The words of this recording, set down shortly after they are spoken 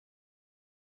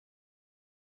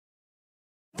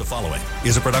following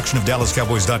is a production of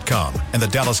DallasCowboys.com and the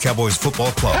Dallas Cowboys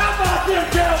Football Club. How about them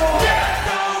Cowboys? Yeah,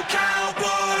 go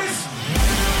Cowboys!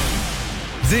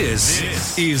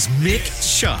 This is Mick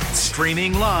Shots,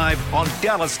 streaming live on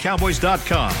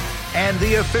DallasCowboys.com and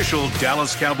the official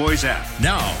Dallas Cowboys app.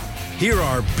 Now, here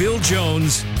are Bill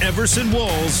Jones, Everson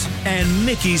Walls, and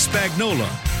Mickey Spagnola.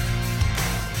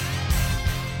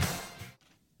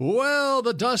 Well,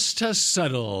 the dust has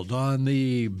settled on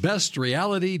the best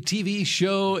reality TV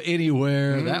show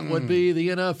anywhere. That would be the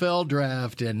NFL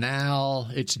Draft. And now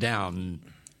it's down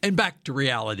and back to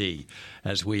reality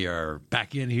as we are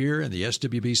back in here in the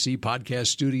SWBC podcast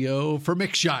studio for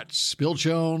Mick Shots. Bill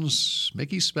Jones,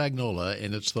 Mickey Spagnola,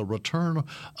 and it's the return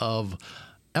of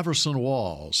Everson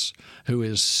Walls, who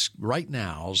is right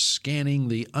now scanning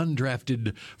the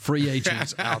undrafted free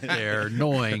agents out there,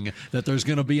 knowing that there's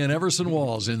going to be an Everson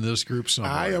Walls in this group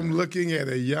somewhere. I am looking at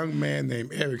a young man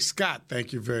named Eric Scott.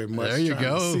 Thank you very much. There you Trying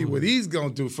go. To see what he's going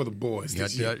to do for the boys.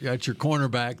 Got your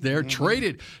cornerback there.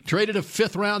 Traded a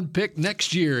fifth-round pick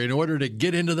next year in order to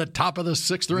get into the top of the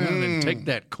sixth round and take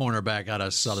that cornerback out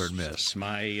of Southern Miss. It's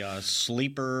my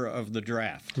sleeper of the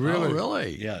draft. Really? Oh,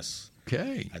 really? Yes.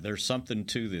 Okay. There's something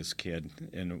to this kid,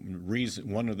 and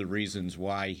one of the reasons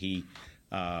why he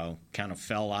kind of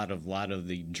fell out of a lot of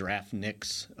the draft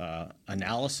nicks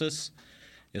analysis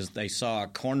is they saw a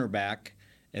cornerback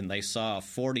and they saw a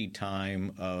 40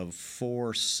 time of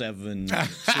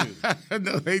 4.72.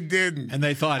 No, they didn't. And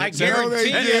they thought, I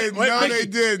guarantee didn't. No, they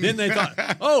didn't. Then they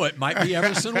thought, oh, it might be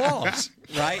Everson Walls.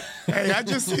 right? Hey, I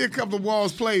just see a couple of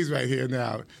Walls plays right here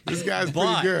now. This guy's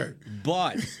pretty good.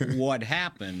 But what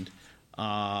happened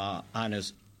on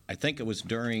his, I think it was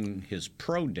during his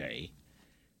pro day,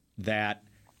 that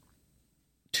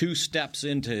 2 steps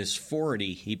into his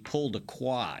 40, he pulled a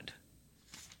quad,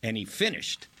 and he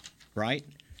finished, right?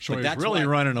 So but he's really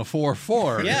running a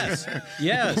 4.4. Yes,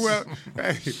 yes. Well,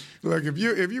 hey, look, if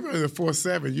you're running a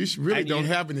 4.7, you really don't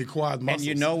have any quad muscles. And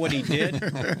you know what he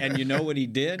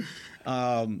did?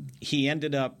 He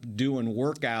ended up doing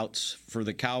workouts for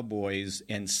the Cowboys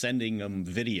and sending them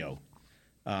video.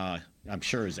 I'm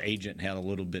sure his agent had a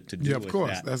little bit to do with that. Yeah, of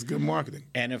course. That's good marketing.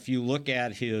 And if you look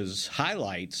at his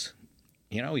highlights,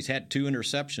 he's had 2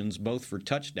 interceptions, both for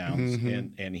touchdowns,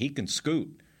 and he can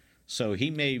scoot. So he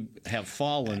may have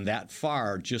fallen that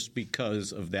far just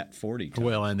because of that 40 time.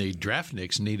 Well, and the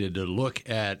draftniks needed to look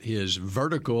at his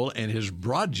vertical and his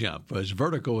broad jump. His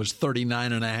vertical was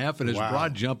 39.5, and his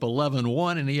broad jump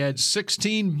 11.1, and he had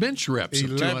 16 bench reps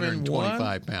of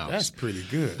 225 pounds. That's pretty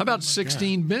good. How about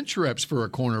 16 bench reps for a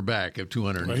cornerback of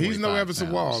 225 Well, he's no Everson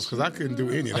pounds? Walls because I couldn't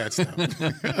do any of that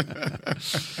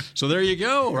stuff. So there you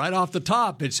go, right off the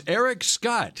top. It's Eric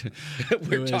Scott.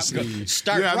 We're talking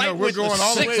start Yeah, right no, we're with going the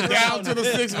all the way 6th down round. to the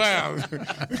 6th round.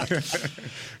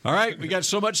 All right, we got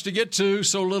so much to get to,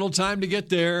 so little time to get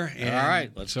there. And all right,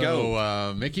 let's go.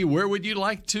 So, Mickey, where would you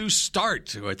like to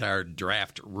start with our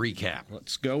draft recap?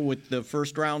 Let's go with the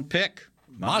first-round pick,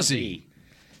 Mozzie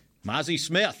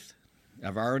Smith.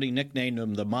 I've already nicknamed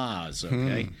him the Moz,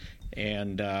 okay?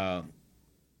 And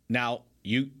now,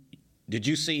 did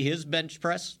you see his bench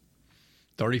press?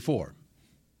 34.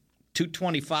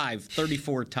 225,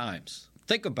 34 times.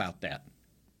 Think about that.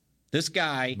 This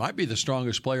guy Might be the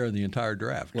strongest player in the entire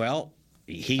draft. Well,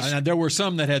 there were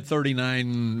some that had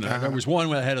 39. There was one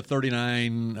that had a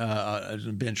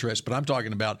 39 bench rest, but I'm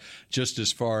talking about just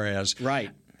as far as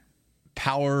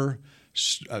power,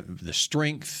 the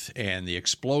strength, and the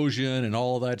explosion, and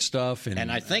all of that stuff. And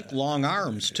I think long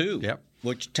arms, too. Yep.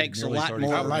 Which takes a Nearly lot 35.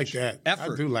 more I like that.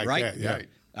 effort. I do like right? that, yeah. Right.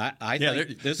 I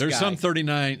think this there's guy, some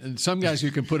 39, and some guys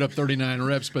who can put up 39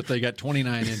 reps, but they got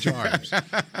 29-inch arms.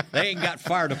 they ain't got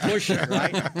far to push it,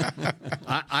 right?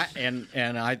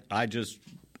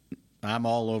 I'm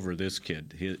all over this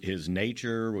kid. His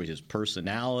nature, his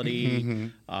personality.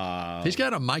 He's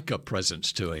got a Micah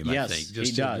presence to him, Yes, I think.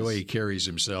 Just he does. the way he carries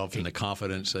himself and the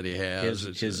confidence that he has.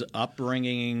 His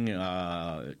upbringing,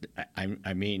 I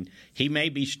mean, he may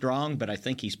be strong, but I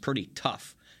think he's pretty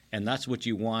tough. And that's what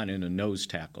you want in a nose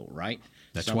tackle, right?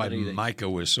 That's why Micah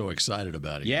was so excited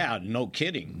about it. Yeah, no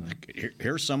kidding.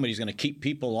 Here's somebody who's going to keep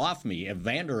people off me.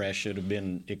 Vander Esch should have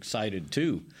been excited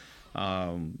too.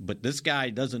 But this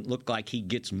guy doesn't look like he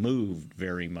gets moved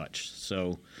very much.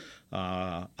 So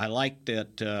I like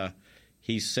that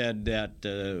he said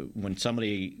that when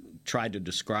somebody tried to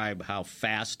describe how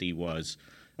fast he was,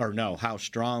 how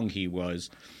strong he was,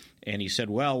 and he said,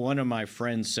 well, one of my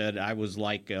friends said I was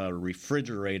like a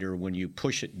refrigerator when you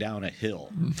push it down a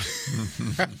hill.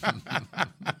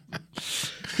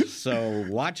 So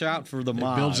watch out for the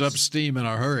Maz. It builds up steam in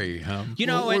a hurry. Huh? You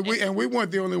know, we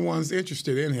weren't the only ones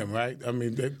interested in him, right? I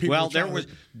mean, there was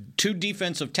 2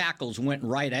 defensive tackles went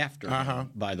right after him,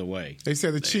 by the way. They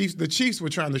said the Chiefs were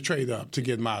trying to trade up to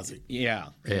get Mozzie. Yeah.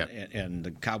 And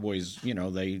the Cowboys,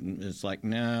 it's like,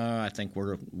 no, I think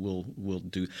we'll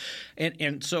do.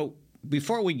 And so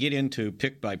before we get into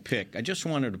pick by pick, I just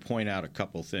wanted to point out a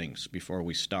couple things before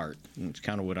we start. And it's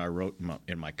kind of what I wrote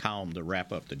in my column to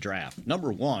wrap up the draft.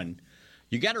 Number one,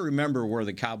 you got to remember where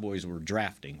the Cowboys were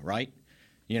drafting, right?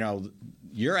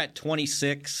 You're at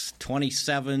 26,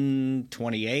 27,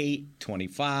 28,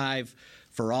 25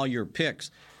 for all your picks.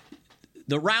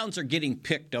 The rounds are getting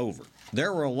picked over.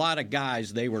 There were a lot of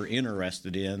guys they were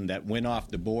interested in that went off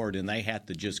the board, and they had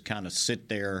to just kind of sit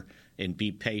there and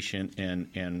be patient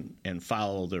and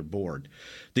follow their board.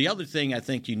 The other thing I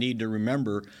think you need to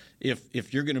remember,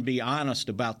 if you're going to be honest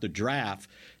about the draft,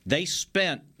 they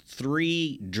spent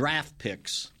 3 draft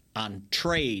picks on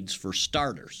trades for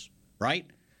starters, right?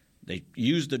 They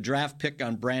used the draft pick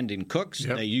on Brandon Cooks.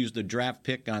 Yep. They used the draft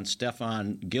pick on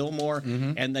Stephon Gilmore,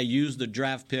 and they used the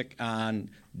draft pick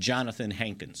on Jonathan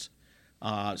Hankins.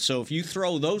 So if you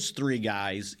throw those 3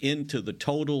 guys into the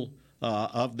total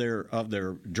of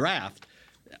their draft,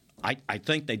 I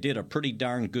think they did a pretty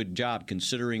darn good job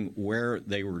considering where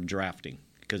they were drafting,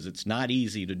 because it's not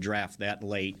easy to draft that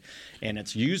late, and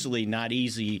it's usually not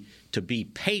easy to be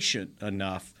patient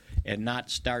enough and not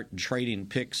start trading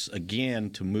picks again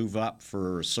to move up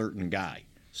for a certain guy.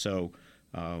 So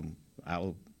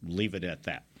I'll leave it at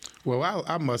that. Well,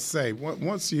 I must say,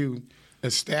 once you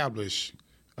establish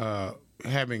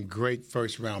having great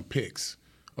first-round picks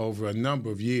over a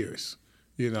number of years,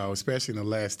 especially in the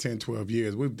last 10, 12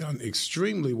 years, we've done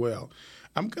extremely well.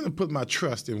 I'm going to put my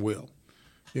trust in Will.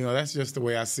 That's just the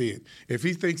way I see it. If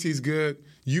he thinks he's good,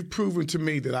 you've proven to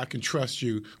me that I can trust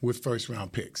you with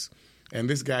first-round picks. And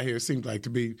this guy here seems like to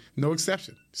be no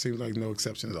exception. Seems like no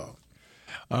exception at all.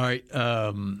 All right.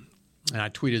 I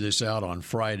tweeted this out on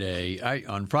Friday.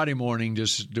 On Friday morning,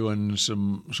 just doing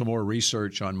some more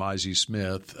research on Mozzie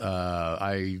Smith,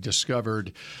 I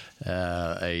discovered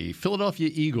a Philadelphia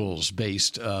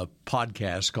Eagles-based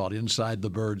podcast called Inside the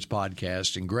Birds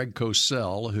Podcast. And Greg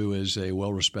Cosell, who is a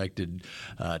well-respected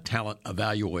talent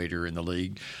evaluator in the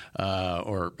league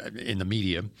or in the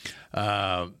media,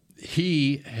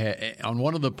 on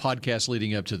one of the podcasts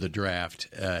leading up to the draft,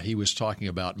 he was talking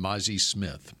about Mozzie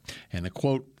Smith. And the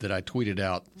quote that I tweeted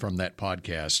out from that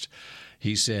podcast,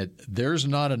 he said, "There's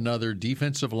not another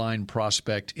defensive line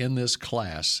prospect in this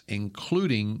class,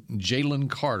 including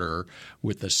Jalen Carter,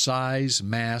 with the size,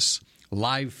 mass,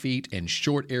 live feet, and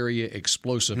short area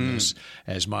explosiveness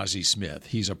as Mozzie Smith.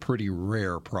 He's a pretty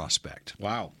rare prospect."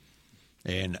 Wow.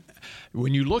 And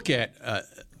when you look at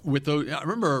with those, I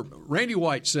remember Randy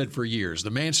White said for years,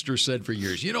 the Manster said for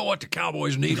years, you know what the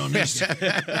Cowboys need on this?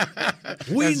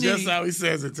 That's just how he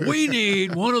says it, too. We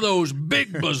need one of those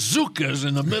big bazookas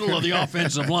in the middle of the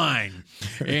offensive line.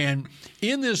 And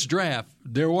in this draft,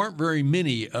 there weren't very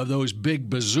many of those big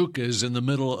bazookas in the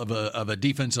middle of a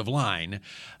defensive line,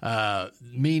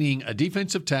 meaning a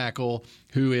defensive tackle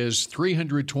who is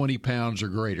 320 pounds or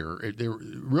greater.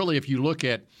 Really, if you look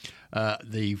at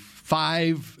the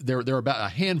 5, there are about a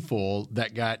handful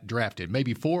that got drafted,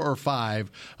 maybe 4 or 5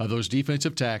 of those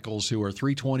defensive tackles who are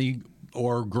 320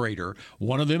 or greater.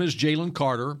 One of them is Jalen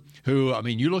Carter, who, I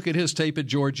mean, you look at his tape at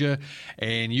Georgia,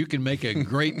 and you can make a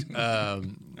great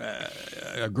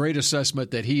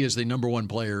assessment that he is the number 1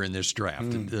 player in this draft,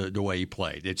 the way he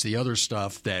played. It's the other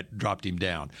stuff that dropped him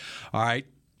down. All right.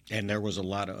 And there was a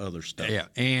lot of other stuff. Yeah,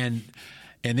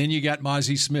 and then you got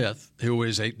Mozzie Smith, who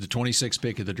was the 26th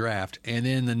pick of the draft. And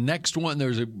then the next one,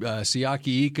 there's a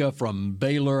Siaki Ika from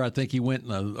Baylor. I think he went in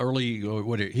the early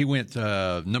he went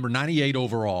number 98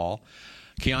 overall.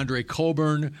 Keandre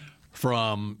Coburn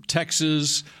from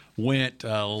Texas went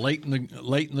late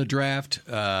in the draft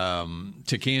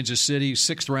to Kansas City,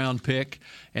 6th-round pick.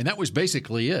 And that was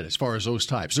basically it as far as those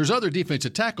types. There's other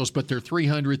defensive tackles, but they're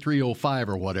 300, 305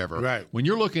 or whatever. Right. When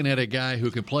you're looking at a guy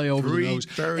who can play over the nose,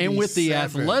 and with the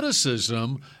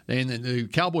athleticism, and the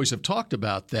Cowboys have talked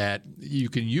about that, you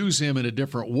can use him in a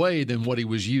different way than what he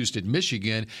was used at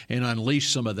Michigan and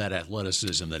unleash some of that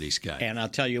athleticism that he's got. And I'll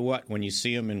tell you what, when you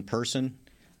see him in person,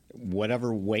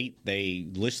 whatever weight they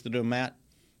listed him at,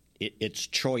 it's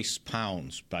choice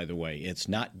pounds, by the way. It's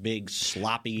not big,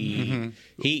 sloppy. Mm-hmm.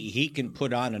 He can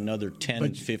put on another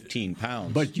 10, 15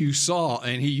 pounds. But you saw,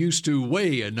 and he used to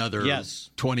weigh another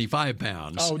 25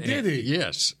 pounds. Oh, did he?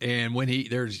 Yes. And when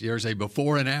there's a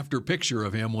before and after picture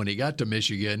of him when he got to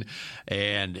Michigan,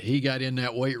 and he got in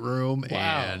that weight room,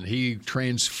 and he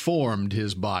transformed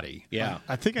his body. Yeah.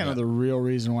 I think I know the real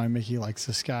reason why Mickey likes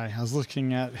this guy. I was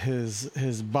looking at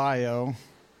his bio.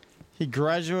 He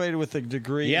graduated with a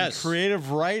degree in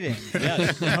creative writing.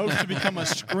 Yes. He hopes to become a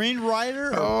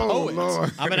screenwriter or poet.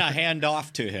 Lord. I'm going to hand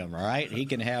off to him, all right? He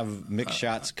can have Mick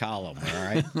Shott's column, all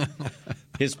right?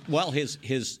 His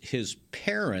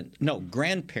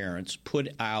grandparents put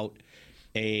out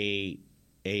a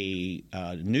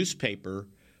newspaper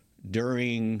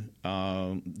during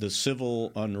the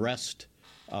civil unrest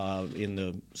in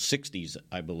the 60s,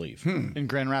 I believe. In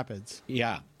Grand Rapids.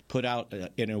 Yeah, put out,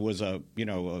 and it was a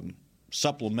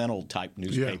supplemental type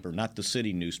newspaper, not the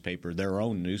city newspaper, their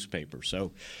own newspaper.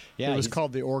 So, yeah, it was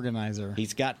called The Organizer.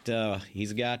 He's got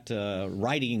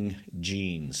writing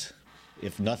genes,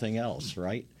 if nothing else,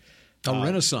 right? A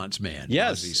Renaissance man.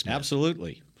 Yes,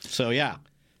 absolutely. So yeah.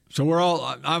 So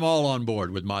I'm all on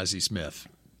board with Mozzie Smith.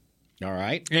 All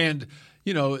right. And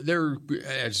there,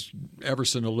 as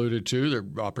Everson alluded to, there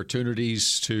are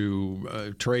opportunities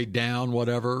to trade down,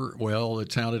 whatever. Well,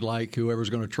 it sounded like whoever's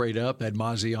going to trade up had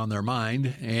Mozzie on their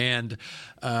mind. And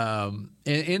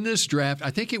in this draft,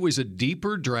 I think it was a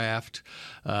deeper draft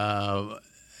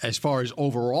as far as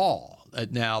overall.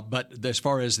 Now, but as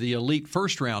far as the elite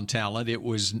first-round talent, it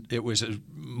was a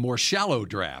more shallow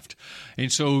draft.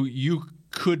 And so you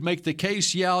could make the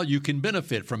case, you can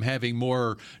benefit from having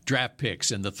more draft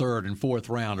picks in the third and fourth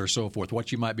round or so forth,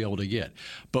 what you might be able to get.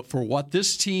 But for what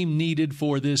this team needed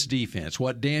for this defense,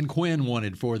 what Dan Quinn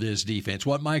wanted for this defense,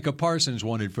 what Micah Parsons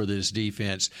wanted for this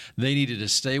defense, they needed to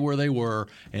stay where they were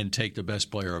and take the best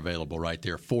player available right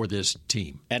there for this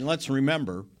team. And let's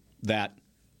remember that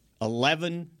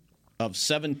 11 of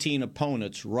 17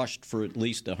 opponents rushed for at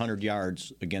least 100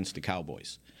 yards against the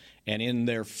Cowboys. And in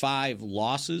their 5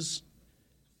 losses,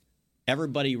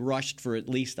 everybody rushed for at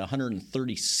least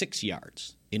 136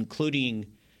 yards, including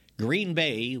Green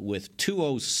Bay with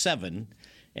 207,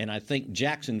 and I think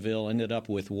Jacksonville ended up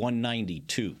with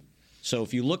 192. So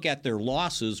if you look at their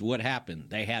losses, what happened?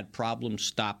 They had problems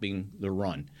stopping the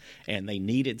run, and they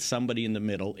needed somebody in the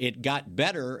middle. It got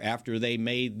better after they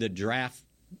made the draft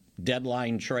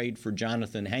deadline trade for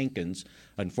Jonathan Hankins.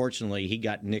 Unfortunately, he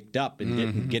got nicked up and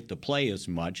didn't get to play as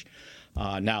much.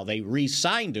 Now, they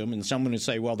re-signed him, and someone would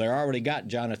say, well, they already got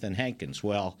Jonathan Hankins.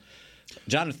 Well,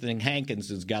 Jonathan Hankins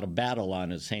has got a battle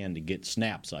on his hand to get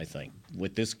snaps, I think,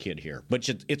 with this kid here. But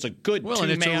it's a good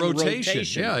two-man and it's a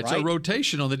rotation. Yeah, it's right? a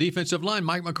rotation on the defensive line.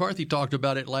 Mike McCarthy talked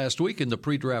about it last week in the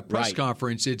pre-draft press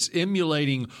conference. It's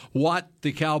emulating what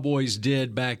the Cowboys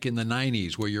did back in the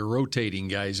 90s, where you're rotating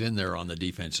guys in there on the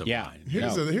defensive line.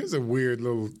 Here's a weird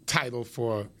little title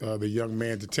for the young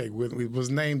man to take with him. He was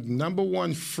named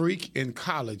 #1 freak in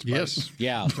college.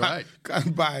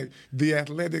 By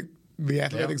the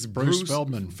Athletics Bruce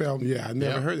Feldman. Yeah, I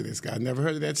never heard of this guy. I never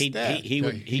heard of that stat.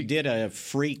 He did a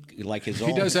freak like his own.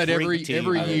 He does that every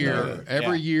year.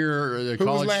 Every year. Who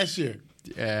was last year?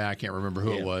 I can't remember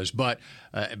who it was, but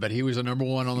he was the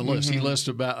 #1 on the list. He lists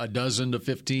about a dozen to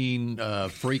 15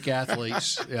 freak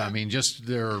athletes. I mean, just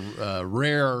their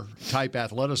rare type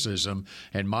athleticism,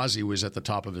 and Mozzie was at the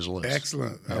top of his list.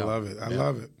 Excellent. I love it. I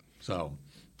love it. So,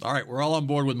 all right, we're all on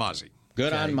board with Mozzie.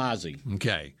 Good on Mozzie.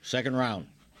 Okay. Second round.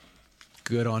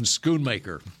 Good on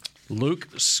Schoonmaker. Luke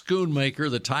Schoonmaker,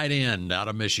 the tight end out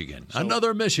of Michigan.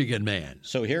 Another Michigan man.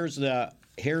 So here's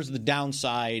the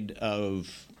downside of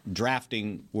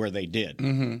drafting where they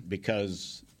did,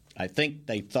 because I think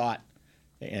they thought,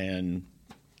 and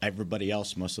everybody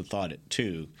else must have thought it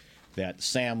too, that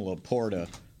Sam Laporta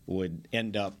would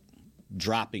end up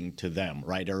dropping to them,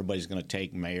 right? Everybody's going to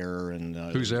take Mayer and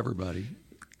who's everybody?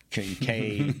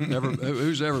 Kincaid.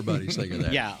 Who's everybody's thinking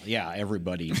that? Yeah,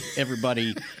 everybody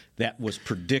that was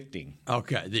predicting.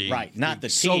 Okay, not the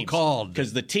teams, so-called,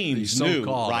 because the teams knew,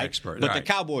 right? Expert, but the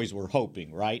Cowboys were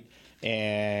hoping, right?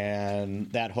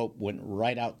 And that hope went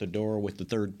right out the door with the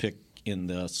third pick in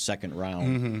the second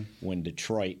round when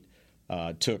Detroit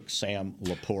took Sam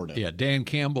Laporta. Yeah, Dan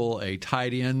Campbell, a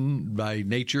tight end by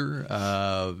nature,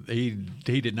 he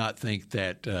did not think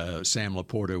that Sam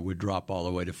Laporta would drop all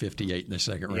the way to 58 in the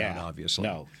second round, obviously.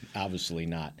 No, obviously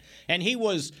not. And he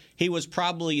was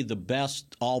probably the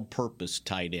best all-purpose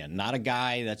tight end, not a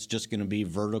guy that's just going to be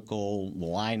vertical,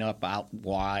 line up out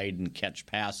wide and catch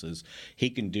passes. He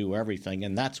can do everything,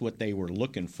 and that's what they were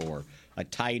looking for a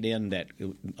tight end that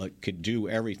could do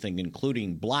everything,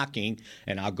 including blocking.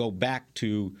 And I'll go back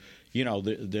to,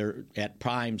 they're at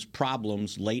times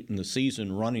problems late in the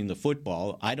season running the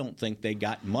football. I don't think they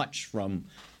got much from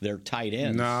their tight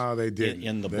ends. No, they didn't.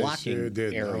 In the they blocking sure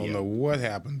didn't. area. I don't know what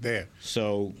happened there.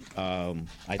 So I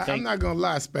think I'm not gonna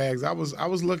lie, Spags. I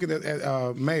was looking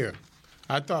at Mayer.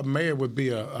 I thought Mayer would be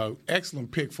a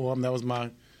excellent pick for him. That was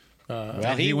my.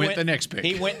 Well, he went the next pick.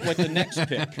 He went with the next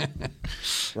pick,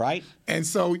 right? And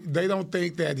so they don't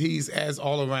think that he's as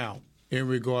all around in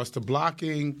regards to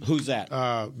blocking. Who's that?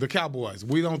 The Cowboys.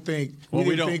 We don't think. We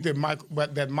didn't think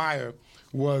that Meyer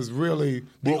was really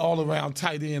the all-around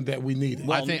tight end that we needed.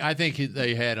 Well, I think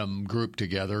they had them grouped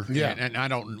together. Yeah.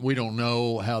 And we don't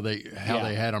know how they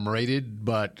had them rated,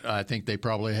 but I think they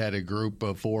probably had a group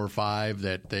of 4 or 5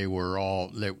 that they were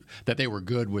that they were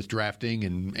good with drafting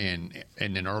and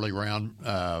in an early round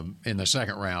in the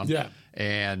second round. Yeah.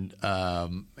 And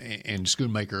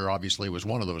Schoonmaker obviously was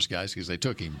one of those guys because they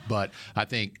took him. But I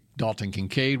think Dalton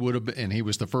Kincaid would have been, and he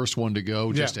was the first one to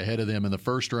go, just ahead of them in the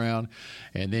first round.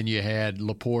 And then you had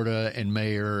Laporta and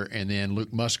Mayer, and then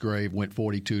Luke Musgrave went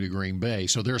 42 to Green Bay.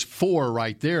 So there's 4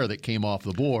 right there that came off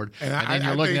the board. And then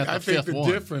you're looking at the fifth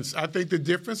one. I think the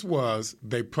difference was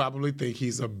they probably think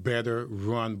he's a better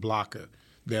run blocker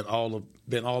than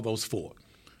all those 4.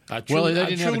 I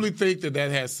truly think that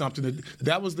has something to do.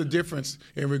 That was the difference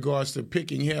in regards to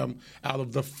picking him out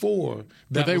of the 4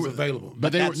 that was available.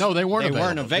 But they weren't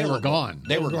available. They were gone.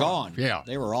 They were gone. Yeah.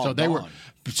 They were all gone.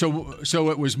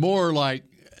 So it was more like,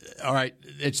 all right,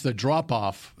 it's the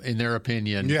drop-off in their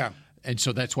opinion. Yeah. And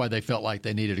so that's why they felt like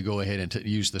they needed to go ahead and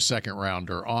use the second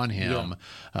rounder on him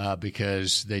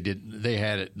because they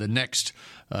had the next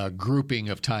grouping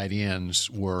of tight ends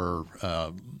were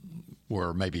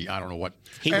maybe, I don't know what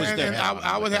he was there.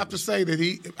 I would have to say that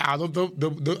he, out of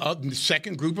the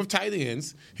second group of tight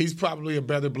ends, he's probably a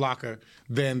better blocker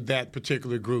than that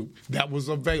particular group that was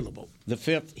available.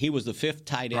 He was the 5th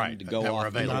tight end to go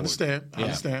off. I understand.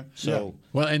 So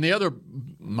well, and the other,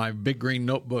 my Big Green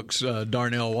Notebooks,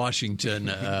 Darnell Washington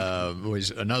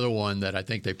was another one that I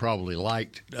think they probably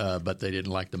liked, but they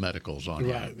didn't like the medicals on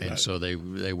him, and so they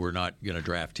were not going to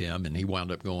draft him, and he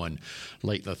wound up going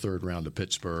late in the 3rd round to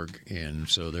Pittsburgh, and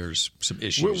so there's some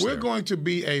issues. We're going to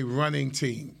be a running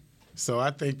team. So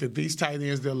I think that these tight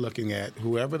ends they're looking at,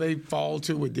 whoever they fall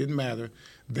to, it didn't matter.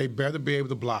 They better be able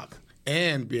to block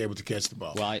and be able to catch the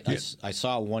ball. Well, I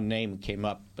saw one name came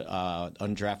up,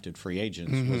 undrafted free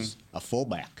agents, was a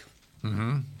fullback.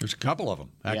 Mm-hmm. There's a couple of them,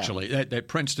 actually. Yeah. That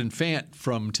Princeton Fant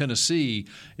from Tennessee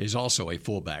is also a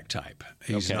fullback type.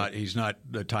 He's not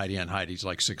the tight end height. He's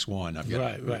like 6'1". I've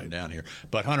got it written down here.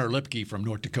 But Hunter Lipke from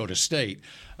North Dakota State,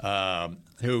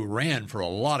 who ran for a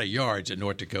lot of yards at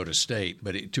North Dakota State,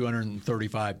 but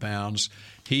 235 pounds.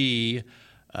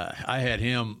 I had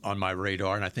him on my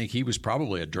radar, and I think he was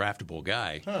probably a draftable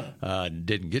guy.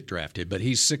 Didn't get drafted, but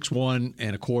he's 6'1"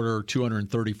 and a quarter,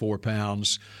 234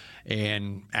 pounds.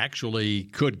 And actually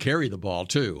could carry the ball,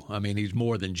 too. I mean, he's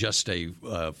more than just a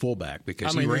fullback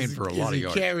because he ran for a lot of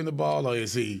yards. Is he carrying the ball or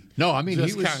is he No, I mean, just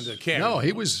he was kind of carrying No,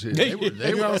 he was. They were,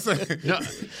 you know what I'm saying? No,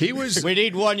 he was. We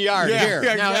need 1 yard here.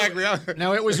 Yeah, exactly.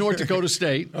 Now, it was North Dakota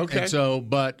State. Okay. And so,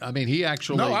 but, I mean, he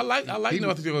actually. No, I like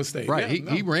North Dakota State. Right.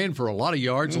 Yeah, he ran for a lot of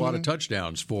yards, a lot of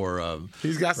touchdowns for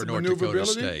He's got for some North Dakota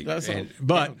State.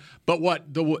 But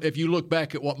if you look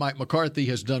back at what Mike McCarthy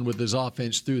has done with his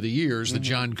offense through the years, the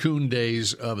John Kuhn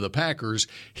days of the Packers,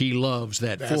 he loves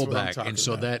that fullback, and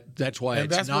so that's why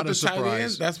it's not a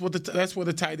surprise. That's where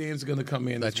the tight ends are going to come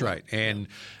in. That's right, and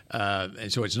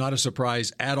so it's not a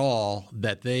surprise at all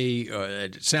that they.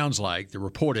 It sounds like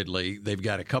reportedly they've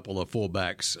got a couple of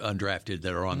fullbacks undrafted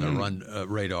that are on their run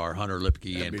radar: Hunter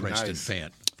Lipke and Princeton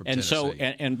Fant. And so,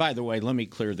 and by the way, let me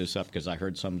clear this up because I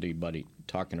heard somebody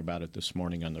talking about it this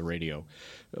morning on the radio,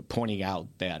 pointing out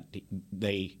that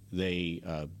they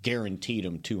guaranteed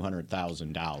him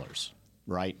 $200,000,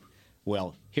 right?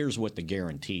 Well, here's what the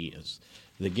guarantee is.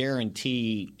 The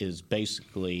guarantee is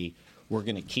basically we're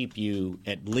going to keep you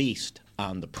at least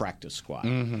on the practice squad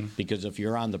because if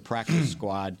you're on the practice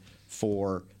squad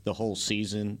for the whole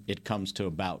season, it comes to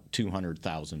about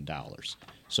 $200,000.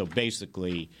 So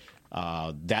basically.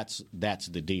 That's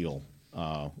the deal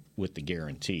with the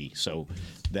guarantee. So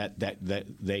that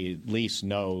they at least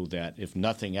know that if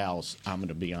nothing else, I'm going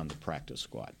to be on the practice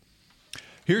squad.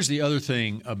 Here's the other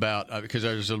thing about because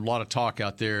there's a lot of talk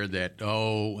out there that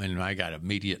and I got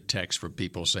immediate text from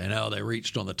people saying they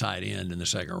reached on the tight end in the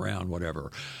second round,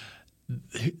 whatever.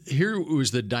 Here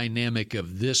was the dynamic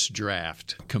of this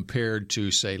draft compared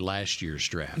to say last year's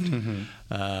draft.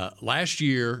 Last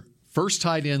year. first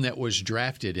tight end that was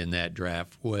drafted in that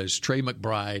draft was Trey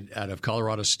McBride out of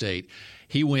Colorado State.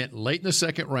 He went late in the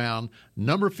second round,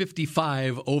 number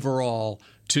 55 overall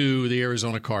to the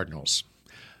Arizona Cardinals.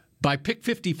 By pick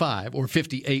 55 or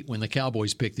 58 when the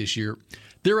Cowboys picked this year,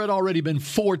 there had already been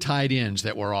 4 tight ends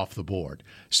that were off the board.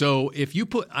 So if you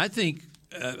put, I think,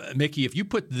 Mickey, if you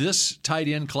put this tight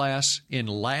end class in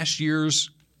last year's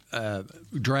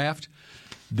draft,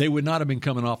 they would not have been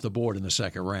coming off the board in the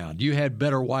second round. You had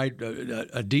better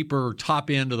a deeper top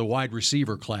end of the wide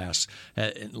receiver class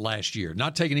last year.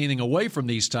 Not taking anything away from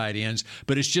these tight ends,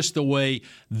 but it's just the way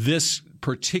this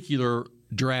particular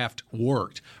draft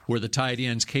worked, where the tight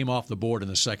ends came off the board in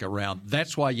the second round.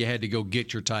 That's why you had to go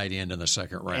get your tight end in the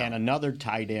second round. And another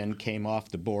tight end came off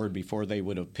the board before they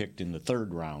would have picked in the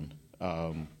third round.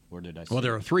 Where did I say? Well,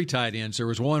 there are 3 tight ends. There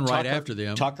was one right after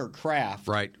them. Tucker Kraft.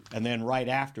 Right. And then right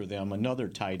after them, another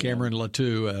tight end. Cameron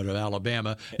Latou out of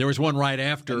Alabama. There was one right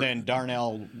after. And then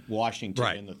Darnell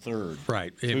Washington in the third.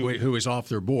 Right. Who was off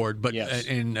their board. But yes.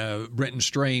 And Brenton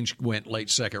Strange went late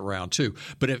second round, too.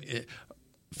 But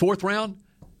fourth round,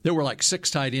 there were like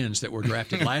 6 tight ends that were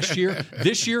drafted last year.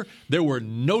 This year, there were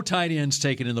no tight ends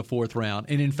taken in the fourth round.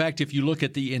 And in fact, if you look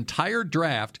at the entire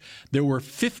draft, there were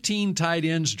 15 tight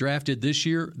ends drafted this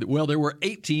year. Well, there were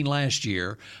 18 last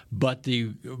year, but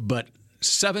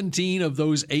 17 of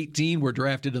those 18 were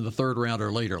drafted in the third round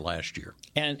or later last year.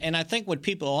 And I think what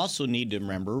people also need to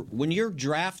remember, when you're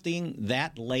drafting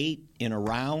that late in a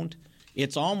round,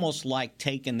 it's almost like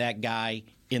taking that guy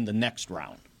in the next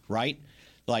round, right?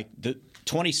 Like the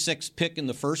 26th pick in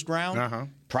the first round,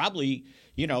 probably,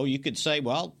 you could say,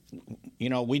 well,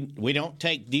 we don't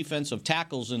take defensive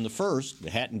tackles in the first. They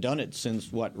hadn't done it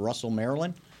since, Russell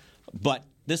Maryland? But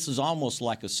this is almost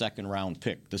like a second-round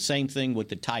pick. The same thing with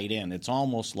the tight end. It's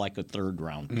almost like a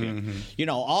third-round pick. Mm-hmm.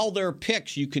 All their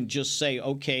picks, you can just say,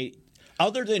 okay,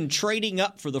 other than trading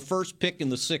up for the first pick in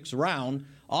the 6th round,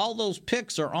 all those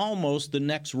picks are almost the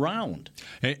next round.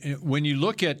 When you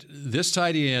look at this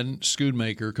tight end,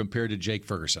 Schoonmaker, compared to Jake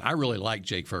Ferguson, I really like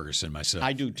Jake Ferguson myself.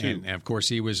 I do, too. And of course,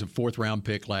 he was a 4th-round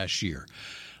pick last year.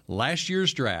 Last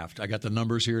year's draft, I got the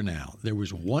numbers here now. There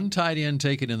was 1 tight end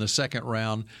taken in the 2nd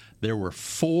round. There were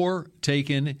 4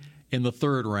 taken in the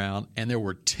 3rd round, and there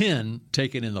were 10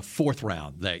 taken in the 4th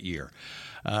round that year.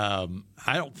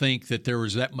 I don't think that there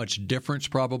was that much difference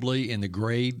probably in the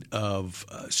grade of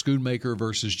Schoonmaker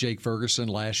versus Jake Ferguson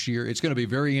last year. It's going to be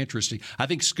very interesting. I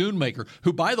think Schoonmaker,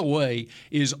 who, by the way,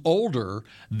 is older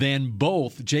than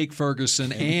both Jake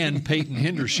Ferguson and Peyton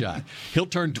Hendershot. He'll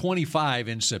turn 25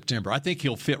 in September. I think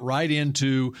he'll fit right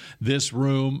into this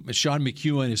room. Sean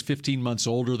McEwen is 15 months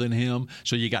older than him.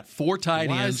 So you got 4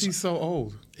 tight ends. Why is he so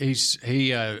old? He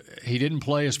didn't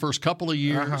play his first couple of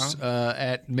years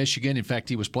at Michigan. In fact,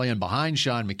 he was playing behind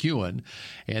Sean McEwen,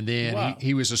 and then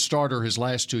he was a starter his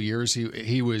last 2 years.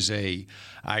 He was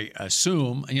I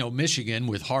assume, Michigan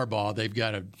with Harbaugh, they've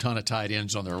got a ton of tight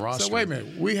ends on their roster. So wait a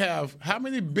minute, we have how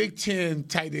many Big Ten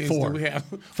tight ends 4. do we have?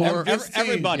 4.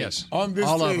 Everybody. Yes. On this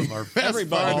all team. of them are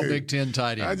Everybody. all Big Ten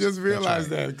tight ends. I just realized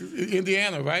right. that.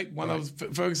 Indiana, right? One of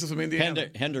Ferguson from Indiana.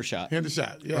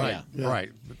 Hendershot. Yeah.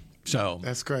 Right. So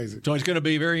that's crazy. So it's going to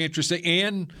be very interesting.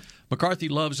 And McCarthy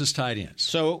loves his tight ends.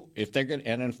 So if they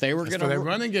were going to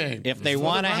running game, if they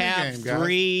want to have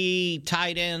 3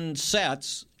 tight end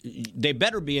sets, they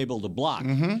better be able to block.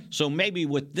 Mm-hmm. So maybe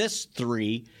with this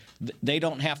 3, they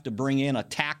don't have to bring in a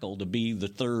tackle to be the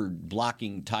 3rd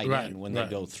blocking tight end when they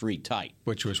go 3 tight.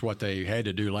 Which was what they had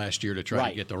to do last year to try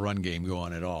to get the run game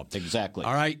going at all. Exactly.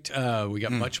 All right, we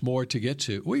got much more to get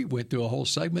to. We went through a whole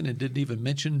segment and didn't even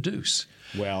mention Deuce.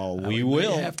 Well, we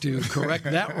will have to correct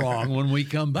that wrong when we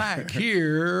come back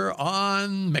here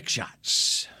on Mick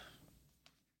Shots.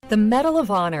 The Medal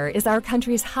of Honor is our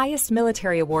country's highest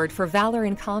military award for valor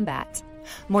in combat.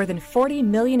 More than 40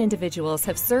 million individuals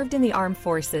have served in the armed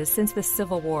forces since the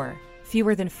Civil War.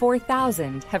 Fewer than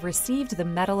 4,000 have received the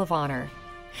Medal of Honor.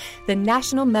 The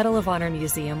National Medal of Honor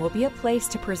Museum will be a place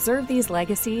to preserve these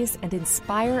legacies and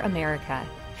inspire America.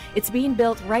 It's being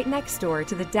built right next door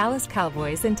to the Dallas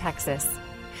Cowboys in Texas.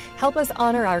 Help us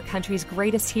honor our country's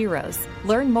greatest heroes.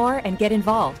 Learn more and get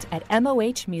involved at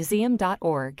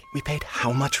mohmuseum.org. We paid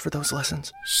how much for those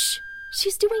lessons? Shh,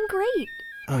 she's doing great.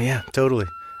 Oh yeah, totally.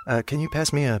 Can you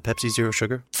pass me a Pepsi Zero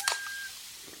Sugar?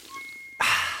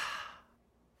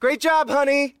 Great job,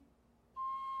 honey!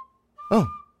 Oh,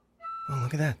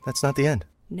 look at that. That's not the end.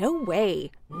 No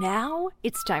way. Now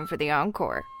it's time for the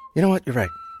encore. You know what? You're right.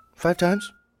 5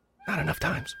 times? Not enough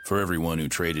times. For everyone who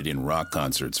traded in rock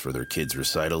concerts for their kids'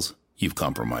 recitals, you've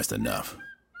compromised enough.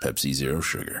 Pepsi Zero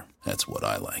Sugar. That's what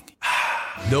I like.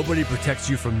 Nobody protects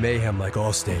you from mayhem like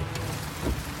Allstate.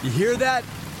 You hear that?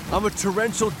 I'm a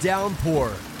torrential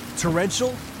downpour.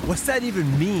 Torrential? What's that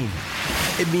even mean?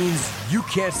 It means you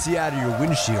can't see out of your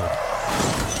windshield.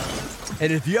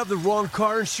 And if you have the wrong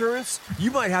car insurance, you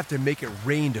might have to make it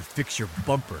rain to fix your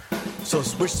bumper. So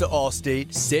switch to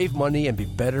Allstate, save money, and be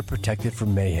better protected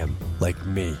from mayhem, like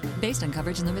me. Based on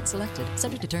coverage and limits selected,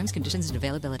 subject to terms, conditions, and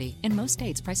availability. In most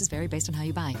states, prices vary based on how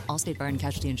you buy. Allstate Bar and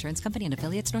Casualty Insurance Company and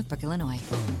affiliates, Northbrook, Illinois.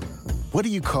 What do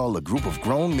you call a group of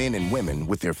grown men and women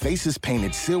with their faces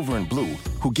painted silver and blue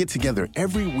who get together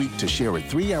every week to share a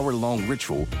 3-hour-long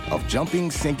ritual of jumping,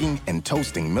 singing, and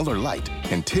toasting Miller Lite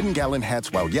in 10-gallon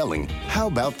hats while yelling, "How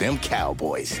about them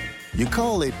Cowboys?" You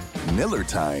call it Miller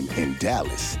Time in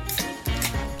Dallas.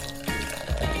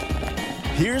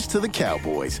 Here's to the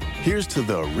Cowboys. Here's to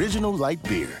the original light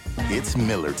beer. It's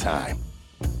Miller Time.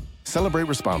 Celebrate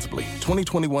responsibly.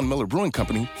 2021 Miller Brewing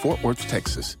Company, Fort Worth,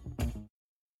 Texas.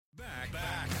 Back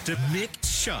to Mick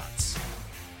Shots.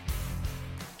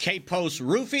 K-Post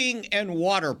Roofing and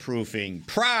Waterproofing,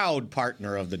 proud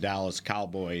partner of the Dallas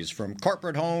Cowboys. From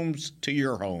corporate homes to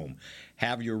your home.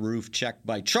 Have your roof checked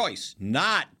by choice,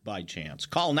 not by chance.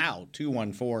 Call now,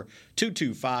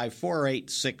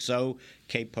 214-225-4860,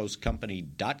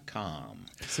 kpostcompany.com.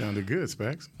 Sounded good,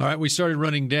 Specs. All right, we started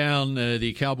running down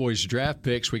the Cowboys draft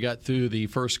picks. We got through the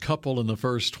first couple in the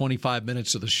first 25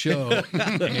 minutes of the show.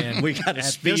 And we got to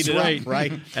speed it up,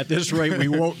 right? At this rate, we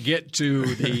won't get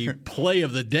to the play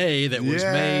of the day that was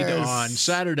made on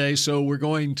Saturday. So we're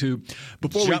going to,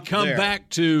 before we come back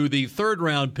to the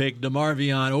third-round pick,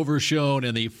 DeMarvion Overshown,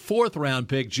 and the fourth-round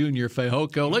pick, Junior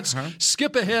Fehoko, let's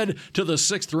skip ahead to the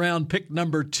sixth-round pick,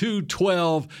 number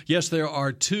 212. Yes, there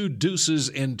are 2 deuces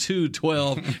in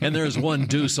 212, and there's 1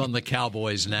 deuce on the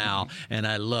Cowboys now, and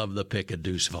I love the pick of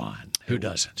Deuce Vaughn. Who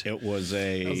doesn't? It was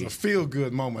a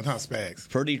feel-good moment, huh, Spags?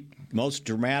 Pretty most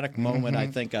dramatic moment I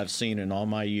think I've seen in all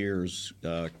my years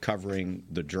covering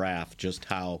the draft, just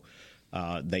how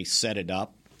they set it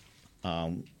up.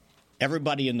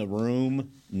 Everybody in the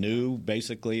room knew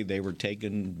basically they were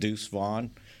taking Deuce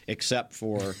Vaughn, except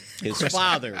for his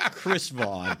father, Chris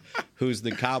Vaughn, who's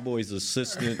the Cowboys'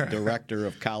 assistant director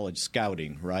of college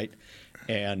scouting, right?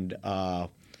 And the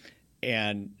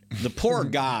poor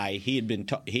guy, he had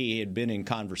been in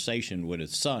conversation with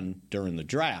his son during the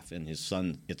draft, and his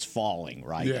son, it's falling,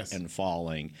 right? Yes. And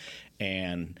falling.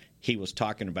 And he was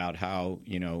talking about how,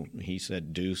 he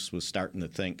said Deuce was starting to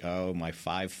think, oh, my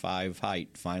 5'5"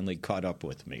 height finally caught up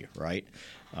with me, right?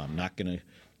 I'm not going to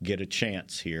get a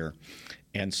chance here.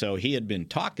 And so he had been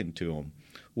talking to him.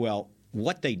 Well,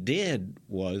 what they did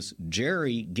was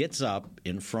Jerry gets up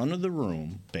in front of the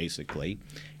room, basically,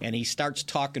 and he starts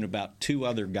talking about 2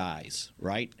 other guys,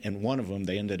 right? And one of them,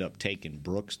 they ended up taking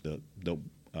Brooks, the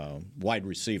wide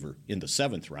receiver, in the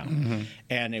 7th round.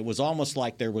 And it was almost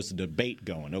like there was a debate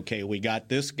going. Okay, we got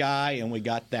this guy and we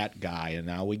got that guy, and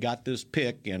now we got this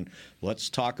pick, and let's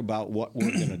talk about what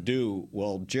we're going to do.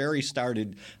 Well, Jerry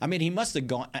started – he must have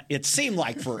gone – it seemed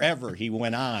like forever he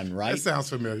went on, right? That sounds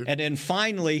familiar. And then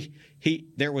finally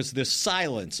there was this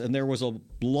silence, and there was a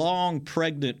long,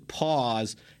 pregnant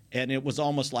pause, and it was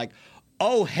almost like,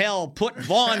 oh, hell, put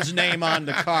Vaughn's name on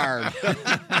the card.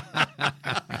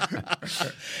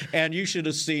 And you should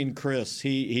have seen Chris.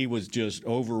 He was just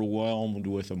overwhelmed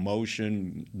with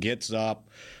emotion, gets up.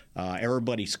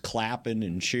 Everybody's clapping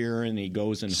and cheering. He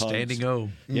goes and hugs. Standing O.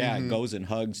 Yeah, goes and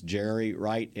hugs Jerry,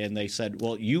 right? And they said,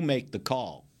 well, you make the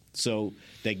call. So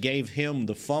they gave him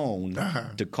the phone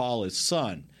to call his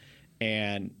son.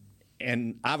 And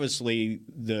obviously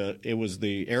it was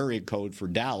the area code for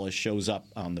Dallas shows up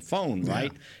on the phone,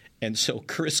 right? And so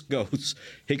Chris goes,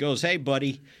 hey,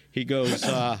 buddy. He goes,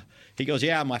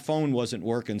 yeah, my phone wasn't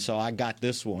working, so I got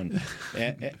this one.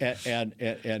 And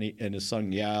his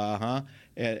son,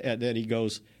 and then he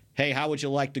goes, hey, how would you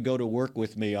like to go to work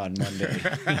with me on Monday?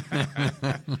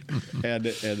 and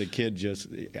the kid just,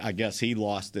 I guess he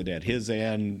lost it at his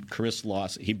end. Chris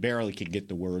lost it. He barely could get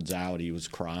the words out. He was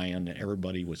crying.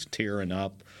 Everybody was tearing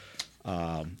up.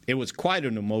 It was quite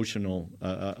an emotional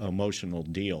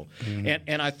deal.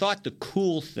 And I thought the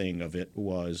cool thing of it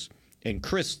was, and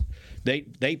Chris,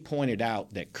 they pointed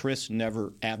out that Chris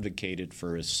never advocated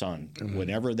for his son.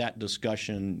 Whenever that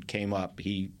discussion came up,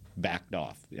 he backed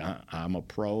off. I'm a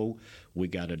pro. We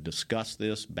got to discuss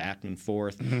this back and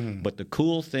forth. But the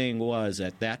cool thing was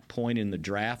at that point in the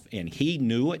draft, and he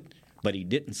knew it, but he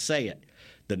didn't say it,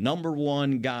 the number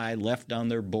 1 guy left on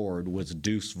their board was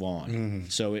Deuce Vaughn.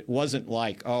 So it wasn't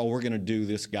like, oh, we're going to do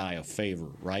this guy a favor,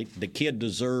 right? The kid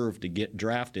deserved to get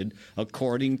drafted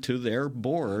according to their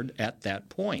board at that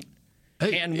point.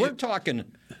 And we're talking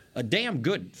a damn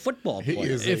good football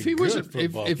player. If he was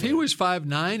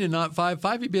 5'9" and not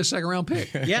 5'5", he'd be a second-round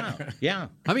pick. Yeah.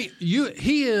 I mean,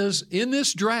 he is in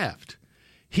this draft.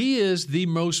 He is the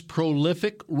most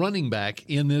prolific running back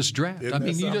in this draft. I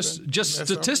mean, you just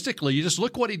statistically, you just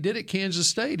look what he did at Kansas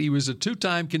State. He was a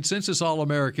 2-time consensus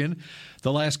All-American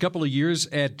the last couple of years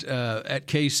at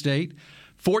K-State.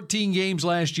 14 games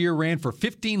last year, ran for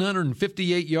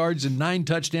 1,558 yards and 9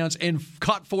 touchdowns, and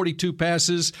caught 42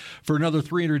 passes for another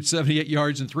 378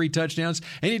 yards and 3 touchdowns.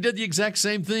 And he did the exact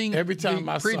same thing every time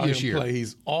I saw him play.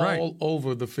 He's all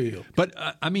over the field. But,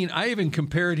 I mean, I even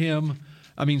compared him.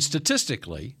 I mean,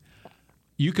 statistically,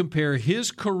 you compare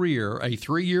his career, a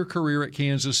 3-year career at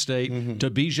Kansas State,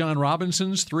 to Bijan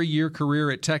Robinson's 3-year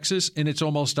career at Texas, and it's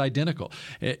almost identical.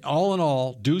 All in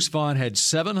all, Deuce Vaughn had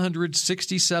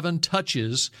 767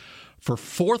 touches for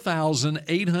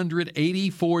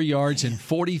 4,884 yards and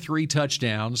 43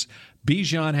 touchdowns.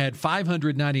 Bijan had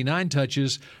 599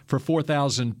 touches for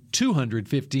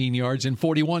 4,215 yards and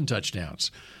 41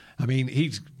 touchdowns. I mean,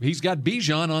 he's got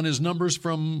Bijan on his numbers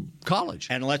from college.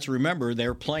 And let's remember,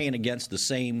 they're playing against the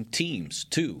same teams,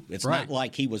 too. It's not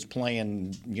like he was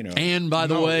playing, And by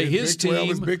the way, his Big 12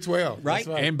 team. is Big 12. Right?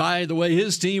 And by the way,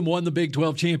 his team won the Big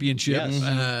 12 championship. Yes.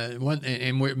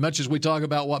 And much as we talk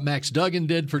about what Max Duggan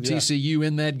did for TCU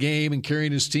in that game and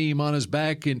carrying his team on his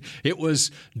back, and it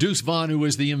was Deuce Vaughn who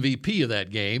was the MVP of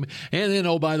that game. And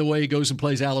then, by the way, he goes and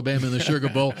plays Alabama in the Sugar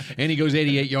Bowl, and he goes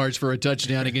 88 yards for a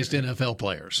touchdown against NFL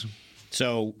players.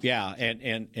 So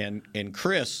and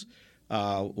Chris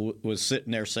was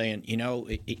sitting there saying,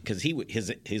 because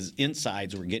his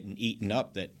insides were getting eaten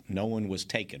up, that no one was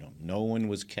taking him,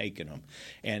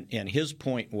 and his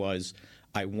point was,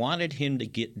 I wanted him to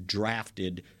get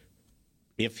drafted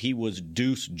if he was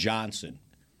Deuce Johnson,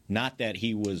 not that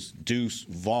he was Deuce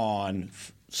Vaughn,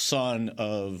 son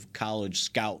of college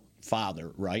scout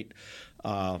father, right?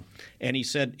 And he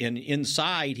said, and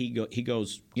inside he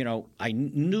goes, I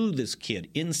knew this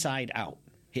kid inside out.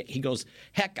 He goes,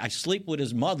 heck, I sleep with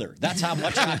his mother. That's how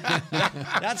much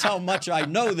I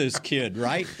know this kid,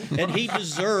 right? And he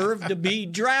deserved to be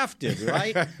drafted,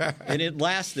 right? And it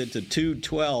lasted to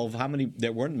 212.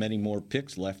 There weren't many more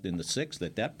picks left in the 6th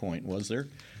at that point, was there?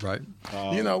 Right.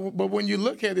 But when you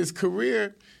look at his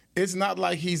career, it's not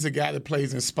like he's a guy that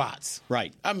plays in spots.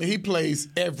 Right. I mean, he plays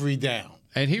every down.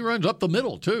 And he runs up the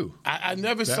middle, too. I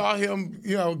never saw him,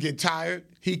 get tired.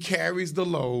 He carries the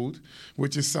load,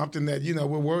 which is something that,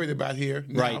 we're worried about here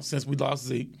now since we lost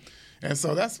Zeke. And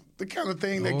so that's the kind of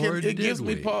thing that gives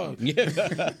me pause.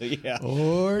 Yeah.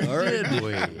 Or did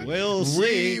we? We'll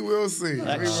see. We will see.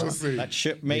 That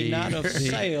ship may not have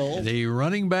sailed. The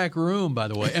running back room, by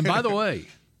the way. And by the way,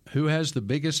 who has the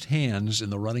biggest hands in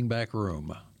the running back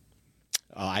room?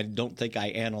 I don't think I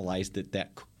analyzed it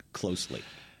that closely.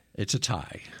 It's a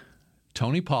tie.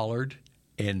 Tony Pollard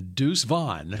and Deuce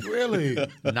Vaughn. Really?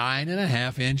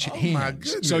 9.5-inch hands. My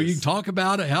goodness. So you talk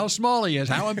about how small he is,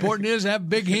 how important it is to have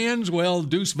big hands. Well,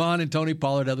 Deuce Vaughn and Tony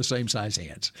Pollard have the same size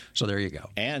hands. So there you go.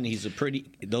 And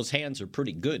those hands are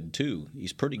pretty good, too.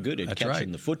 He's pretty good at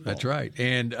catching the football. That's right.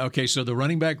 And, okay, so the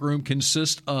running back room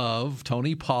consists of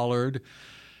Tony Pollard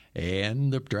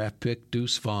and the draft pick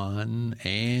Deuce Vaughn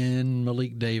and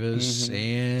Malik Davis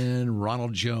and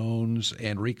Ronald Jones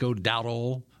and Rico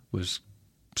Dowdle was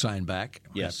signed back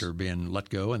after being let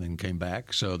go and then came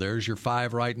back. So there's your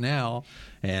 5 right now.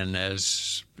 And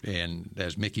as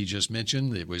Mickey just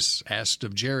mentioned, it was asked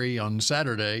of Jerry on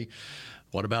Saturday,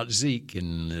 what about Zeke?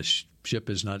 And the ship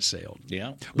has not sailed.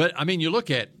 Yeah. But, I mean, you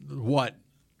look at what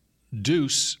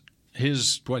Deuce –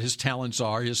 what his talents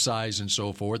are, his size and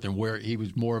so forth, and where he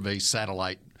was more of a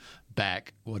satellite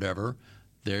back, whatever,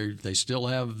 they still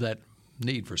have that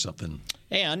need for something.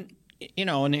 And,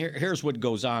 and here's what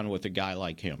goes on with a guy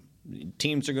like him.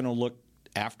 Teams are going to look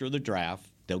after the draft.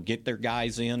 They'll get their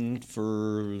guys in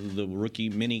for the rookie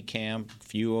mini camp,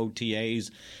 few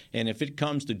OTAs, and if it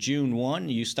comes to June 1,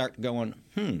 you start going,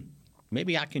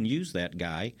 maybe I can use that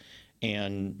guy,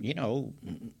 and,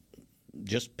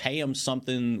 just pay him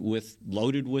something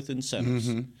loaded with incentives.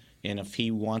 And if he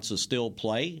wants to still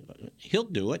play, he'll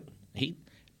do it.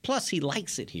 Plus, he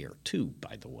likes it here, too,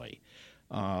 by the way.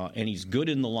 And he's good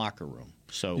in the locker room.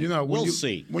 So we'll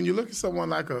see. When you look at someone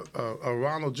like a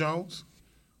Ronald Jones,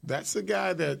 that's a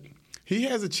guy that he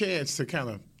has a chance to kind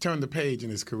of turn the page in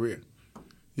his career.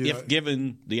 If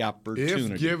given the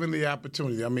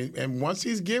opportunity. I mean, and once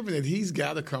he's given it, he's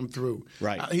got to come through.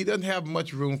 Right. He doesn't have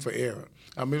much room for error.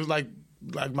 I mean, it was like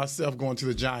myself going to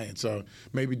the Giants, or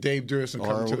maybe Dave Durson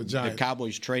coming to the Giants. The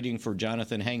Cowboys trading for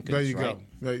Jonathan Hankins. There you go.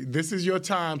 This is your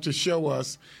time to show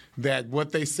us that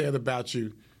what they said about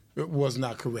you was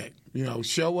not correct.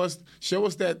 Show us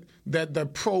that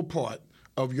pro part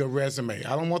of your resume.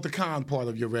 I don't want the con part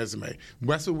of your resume.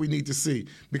 That's what we need to see.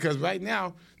 Because right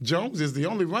now, Jones is the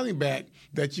only running back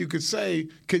that you could say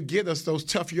could get us those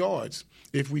tough yards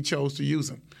if we chose to use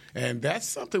him. And that's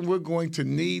something we're going to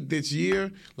need this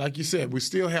year. Like you said, we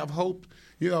still have hope,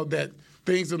 that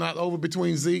things are not over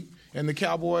between Zeke and the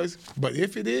Cowboys. But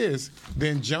if it is,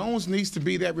 then Jones needs to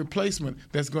be that replacement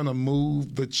that's going to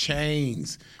move the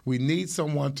chains. We need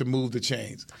someone to move the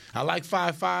chains. I like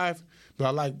 5'5", but I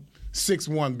like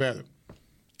 6'1" better.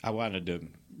 I wanted to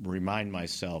remind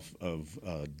myself of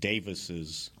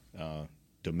Davis's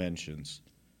dimensions.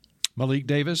 Malik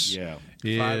Davis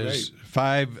is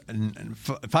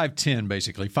 5'10",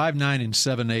 basically. 5'9" and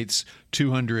 7/8",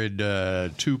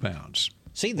 202 pounds.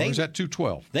 See, or is that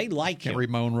 212? They like him. Can't read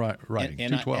my own writing.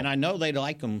 212. And I know they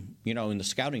like him, in the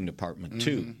scouting department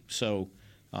too. So,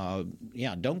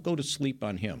 don't go to sleep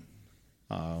on him.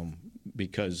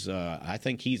 Because I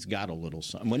think he's got a little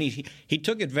something. When he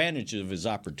took advantage of his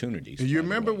opportunities. You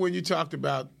remember when you talked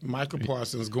about Michael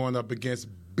Parsons going up against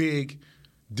big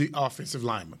offensive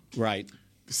linemen? Right.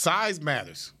 Size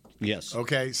matters. Yes.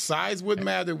 Okay. Size would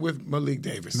matter with Malik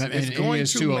Davis. It's going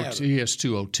to matter. He has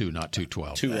 202, not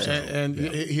 212. And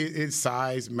his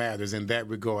size matters in that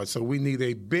regard. So we need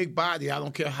a big body. I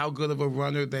don't care how good of a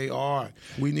runner they are.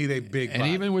 We need a big body.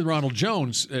 And even with Ronald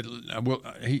Jones,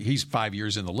 he's 5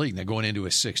 years in the league. Now going into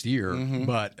his sixth year,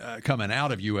 but coming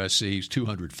out of USC, he's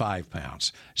 205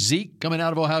 pounds. Zeke, coming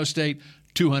out of Ohio State,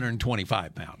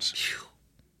 225 pounds.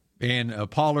 And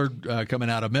Pollard,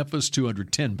 coming out of Memphis,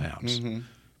 210 pounds.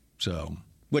 So,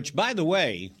 which, by the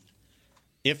way,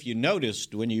 if you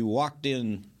noticed when you walked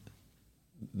in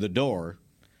the door,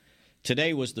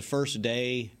 today was the first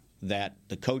day that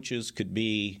the coaches could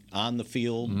be on the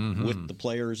field with the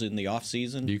players in the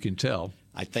offseason. You can tell.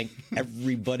 I think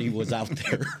everybody was out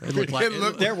there.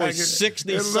 There were like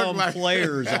 60-some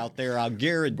players out there, I'll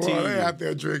guarantee you. They're out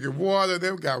there drinking water.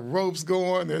 They've got ropes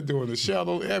going. They're doing the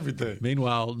shuttle, everything.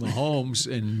 Meanwhile,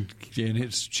 Mahomes and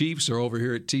his Chiefs are over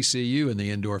here at TCU in the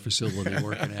indoor facility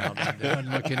working out. It doesn't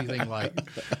look anything like.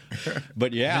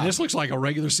 But, yeah. And this looks like a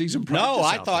regular season practice. No,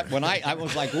 I thought when I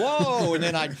was like, whoa, and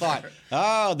then I thought,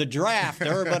 the draft.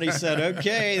 Everybody said,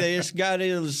 okay, they just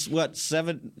got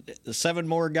seven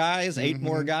more guys, 8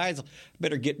 more guys.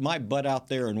 Better get my butt out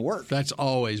there and work. That's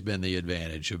always been the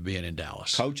advantage of being in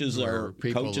Dallas. Coaches are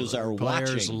players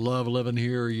watching. Love living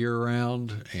here year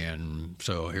round, and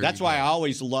so that's why I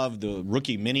always love the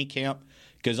rookie mini camp,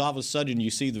 because all of a sudden you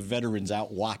see the veterans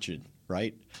out watching,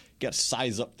 right? Got to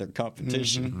size up their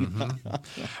competition.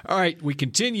 All right, we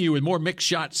continue with more Mick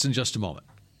Shots in just a moment.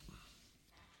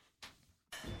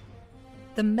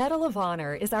 The Medal of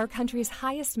Honor is our country's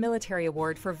highest military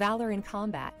award for valor in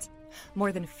combat.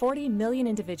 More than 40 million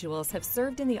individuals have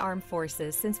served in the armed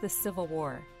forces since the Civil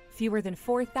War. Fewer than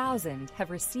 4,000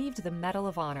 have received the Medal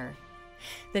of Honor.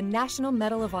 The National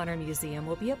Medal of Honor Museum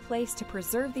will be a place to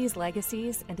preserve these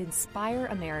legacies and inspire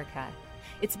America.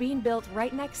 It's being built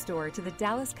right next door to the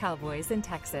Dallas Cowboys in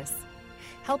Texas.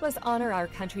 Help us honor our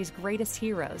country's greatest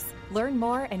heroes. Learn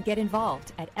more and get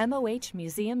involved at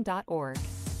mohmuseum.org.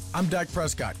 I'm Dak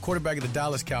Prescott, quarterback of the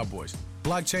Dallas Cowboys.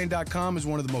 Blockchain.com is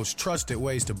one of the most trusted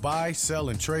ways to buy, sell,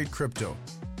 and trade crypto.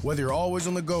 Whether you're always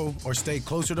on the go or stay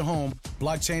closer to home,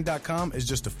 Blockchain.com is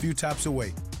just a few taps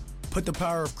away. Put the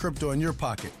power of crypto in your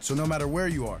pocket, so no matter where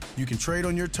you are, you can trade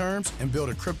on your terms and build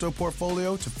a crypto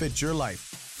portfolio to fit your life.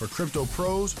 For crypto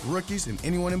pros, rookies, and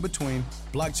anyone in between,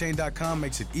 Blockchain.com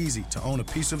makes it easy to own a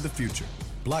piece of the future.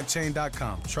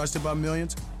 Blockchain.com, trusted by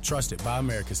millions, trusted by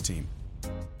America's team.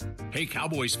 Hey,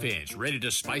 Cowboys fans, ready to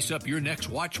spice up your next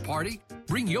watch party?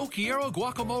 Bring Yo Quiero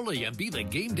guacamole and be the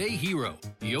game day hero.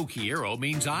 Yo Quiero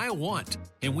means I want,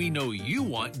 and we know you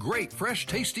want great,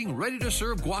 fresh-tasting,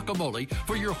 ready-to-serve guacamole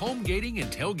for your home gating and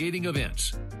tailgating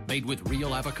events. Made with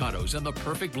real avocados and the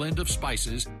perfect blend of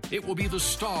spices, it will be the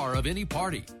star of any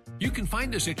party. You can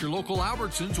find us at your local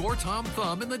Albertsons or Tom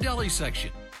Thumb in the deli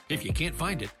section. If you can't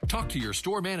find it, talk to your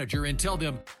store manager and tell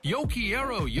them, Yo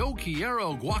Quiero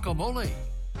guacamole.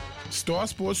 Star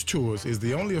Sports Tours is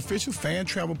the only official fan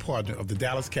travel partner of the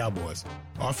Dallas Cowboys,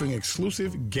 offering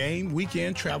exclusive game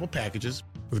weekend travel packages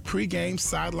with pre-game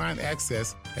sideline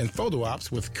access and photo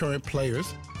ops with current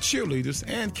players, cheerleaders,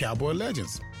 and Cowboy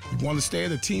legends. You want to stay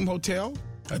at a team hotel,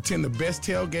 attend the best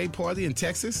tailgate party in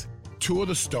Texas, tour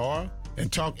the Star, and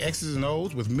talk X's and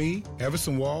O's with me,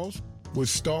 Everson Walls? With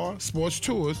Star Sports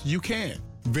Tours, you can.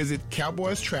 Visit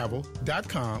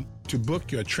cowboystravel.com to book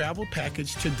your travel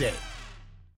package today.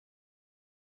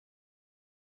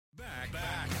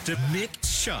 Back to Mick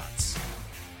Shots.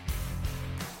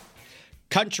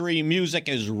 Country music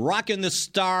is rocking the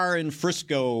Star in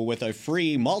Frisco with a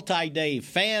free multi-day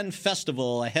fan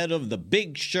festival ahead of the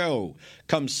big show.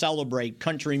 Come celebrate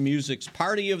country music's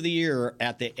party of the year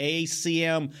at the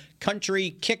ACM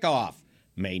Country Kickoff,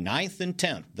 May 9th and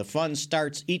 10th. The fun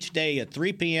starts each day at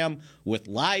 3 p.m. with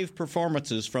live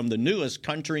performances from the newest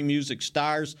country music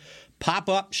stars,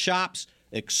 pop-up shops,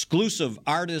 exclusive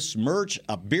artists, merch,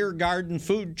 a beer garden,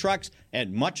 food trucks,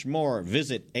 and much more.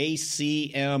 Visit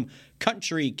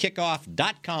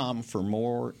acmcountrykickoff.com for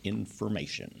more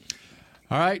information.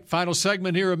 All right, final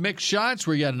segment here of Mick Shots.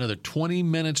 We got another 20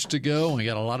 minutes to go. We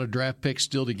got a lot of draft picks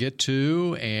still to get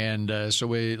to, and so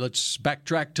let's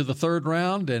backtrack to the third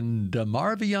round. And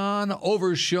Marvion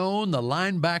Overshone, the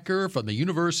linebacker from the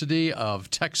University of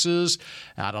Texas,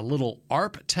 out of Little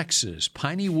Arp, Texas,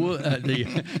 Piney Woods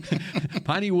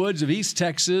of East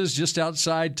Texas, just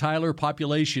outside Tyler,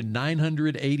 population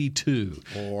 982.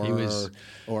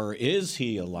 Or is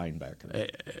he a linebacker?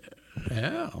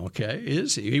 Yeah, okay.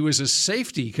 Is he? He was a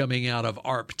safety coming out of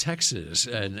Arp, Texas,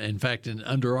 and in fact an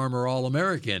Under Armour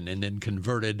All-American, and then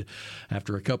converted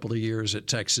after a couple of years at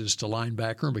Texas to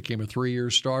linebacker and became a 3-year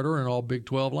starter and all Big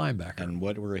 12 linebacker. And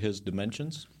what were his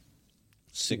dimensions?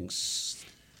 6'6".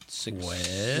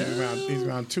 Well, he's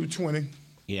around 220.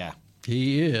 Yeah.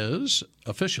 He is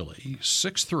officially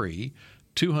 6'3",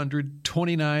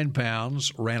 229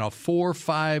 pounds, ran a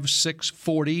 4.56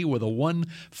 40 with a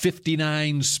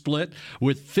 159 split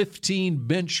with 15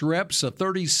 bench reps, a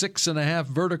 36.5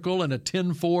 vertical, and a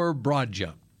 10.4 broad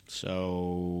jump.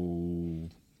 So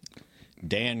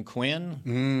Dan Quinn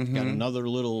got another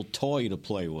little toy to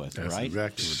play with, That's right?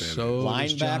 exactly what that is.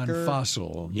 Linebacker, John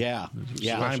Fossil. Yeah.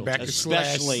 Linebacker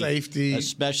slash safety,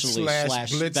 especially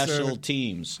slash blitzer. special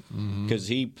teams, because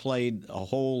he played a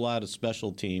whole lot of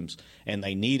special teams, and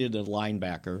they needed a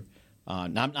linebacker.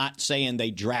 I'm not saying they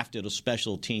drafted a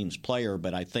special teams player,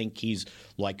 but I think he's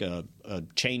like a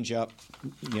change-up,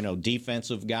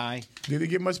 defensive guy. Did he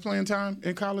get much playing time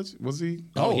in college? Was he?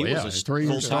 He was a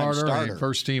 3-year starter. And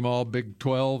first team All Big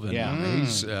 12,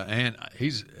 and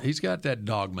he's got that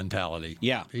dog mentality.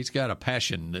 Yeah, he's got a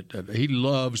passion that he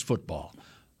loves football.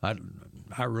 I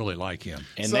really like him,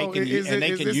 and they can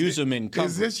use him in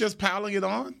coverage. Is this just piling it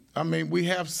on? I mean, we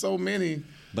have so many.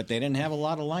 But they didn't have a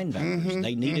lot of linebackers.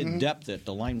 They needed depth at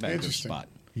the linebacker spot.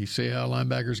 You see how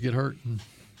linebackers get hurt?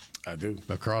 I do.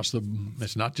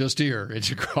 It's not just here.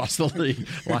 It's across the league.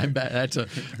 Running backs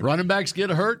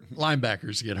get hurt.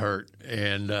 Linebackers get hurt.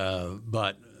 And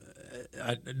but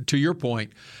to your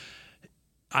point,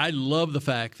 I love the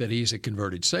fact that he's a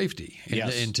converted safety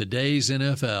in today's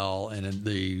NFL and in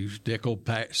the nickel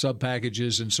sub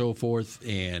packages and so forth,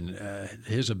 and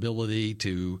his ability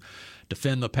to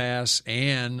defend the pass,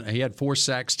 and he had 4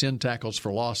 sacks, 10 tackles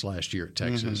for loss last year at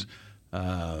Texas.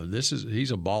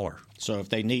 He's a baller. So if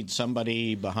they need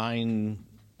somebody behind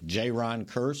J-Ron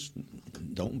Kearse,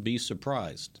 don't be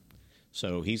surprised.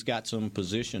 So he's got some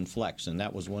position flex, and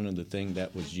that was one of the things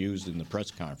that was used in the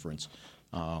press conference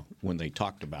when they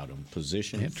talked about him.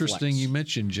 Position Interesting flex. You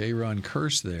mentioned J-Ron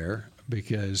Kearse there,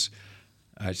 because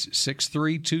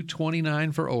 6'3",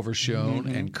 229 for Overshone,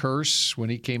 and Kearse,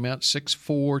 when he came out,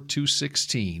 6'4",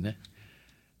 216.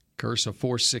 Kearse a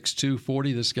 4.62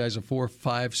 40. This guy's a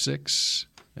 4.56.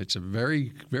 It's a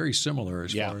very, very similar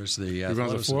as far as the He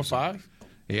runs a 4.5?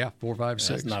 Yeah, 4.56.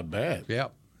 That's not bad. Yeah.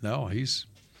 No,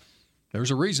 there's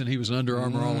a reason he was an Under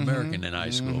Armour All-American in high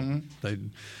school.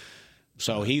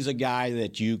 So he's a guy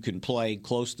that you can play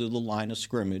close to the line of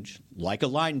scrimmage, like a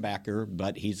linebacker,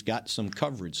 but he's got some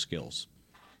coverage skills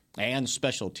and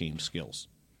special team skills.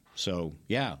 So,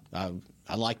 yeah, I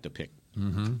like the pick.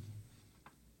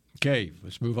 Okay,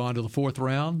 let's move on to the fourth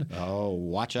round. Oh,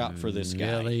 watch out for this guy.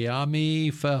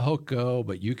 Eliami Fehoko,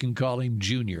 but you can call him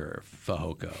Junior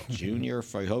Fehoko. Junior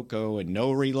Fehoko, and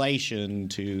no relation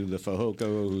to the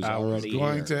Fehoko who's already here. I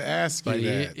was going to ask you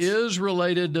that. He is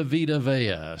related to Vita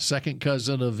Vea, second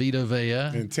cousin of Vita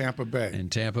Vea. In Tampa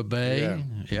Bay. Yeah.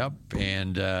 Yep.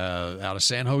 And out of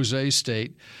San Jose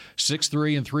State,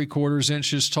 6'3" 3/4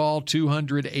 inches tall,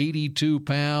 282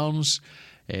 pounds.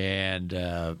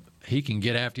 And he can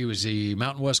get after you. He was the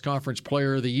Mountain West Conference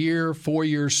Player of the Year,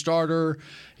 4-year starter.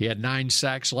 He had 9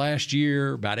 sacks last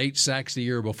year, about 8 sacks the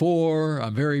year before.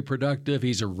 Very productive.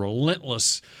 He's a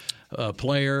relentless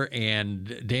player,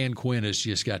 and Dan Quinn has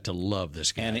just got to love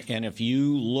this guy. And if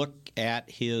you look at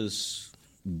his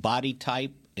body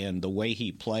type and the way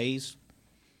he plays,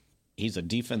 he's a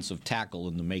defensive tackle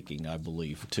in the making, I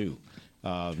believe, too.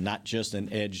 Not just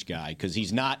an edge guy, because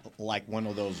he's not like one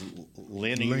of those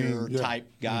linear type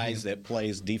guys that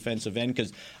plays defensive end.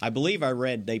 Because I believe I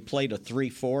read they played a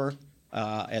 3-4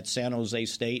 at San Jose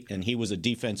State, and he was a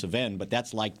defensive end, but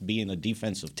that's like being a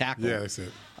defensive tackle. Yeah, that's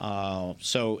it.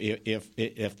 So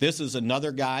if this is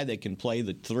another guy that can play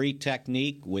the 3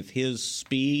 technique with his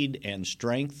speed and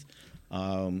strength,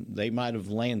 they might have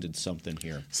landed something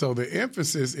here. So the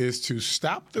emphasis is to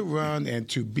stop the run and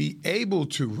to be able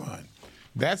to run.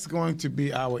 That's going to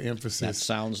be our emphasis. That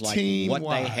sounds like team-wide.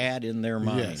 what they had in their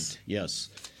mind. Yes.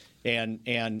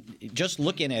 And just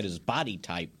looking at his body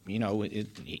type,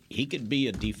 he could be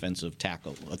a defensive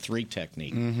tackle, a 3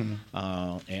 technique,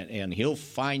 and he'll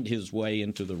find his way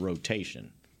into the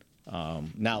rotation.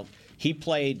 Now, he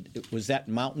played, was that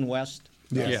Mountain West?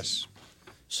 Yes.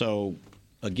 So,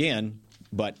 again,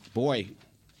 but boy,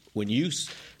 when you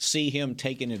see him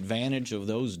taking advantage of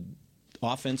those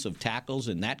offensive tackles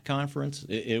in that conference,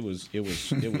 it was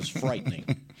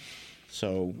frightening.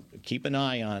 So keep an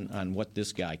eye on what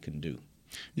this guy can do.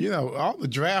 All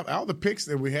the picks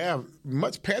that we have,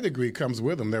 much pedigree comes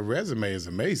with them. Their resume is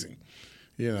amazing.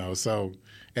 So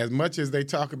as much as they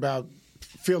talk about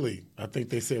Philly, I think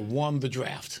they said won the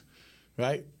draft,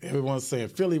 right? Everyone's saying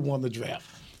Philly won the draft.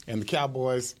 And the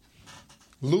Cowboys,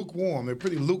 lukewarm. They're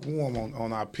pretty lukewarm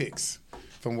on our picks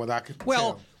from what I could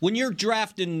tell. When you're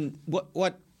drafting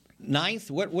what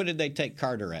 9th? What did they take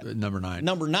Carter at? Number 9.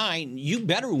 Number 9. You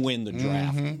better win the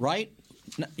draft, right?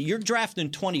 You're drafting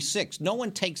 26. No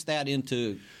one takes that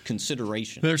into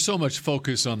consideration. There's so much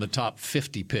focus on the top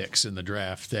 50 picks in the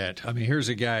draft that, here's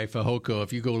a guy, Fehoko.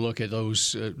 If you go look at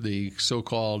those, the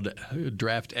so-called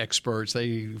draft experts,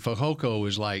 Fehoko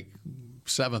is like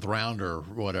 7th round or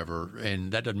whatever,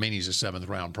 and that doesn't mean he's a 7th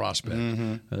round prospect.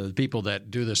 The people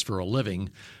that do this for a living,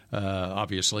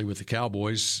 obviously with the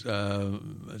Cowboys,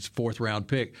 it's 4th round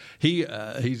pick. He's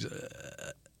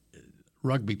a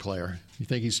rugby player. You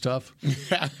think he's tough?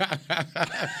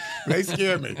 They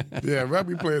scare me. Yeah,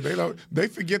 rugby players, they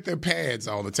forget their pads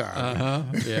all the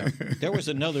time. Yeah. There was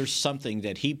another something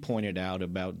that he pointed out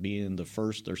about being the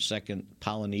 1st or 2nd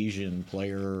Polynesian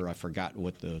player. I forgot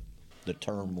what the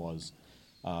term was.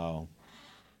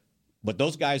 But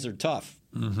those guys are tough.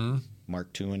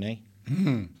 Mark Tuinei.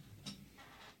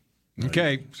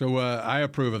 Okay, so I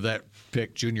approve of that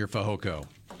pick, Junior Fehoko.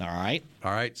 All right,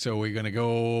 so we're going to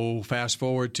go fast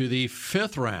forward to the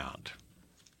 5th round.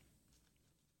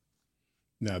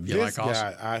 Now, this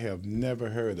guy I have never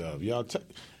heard of. Y'all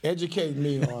educate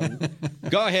me on.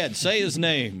 Go ahead, say his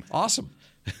name. Awesome.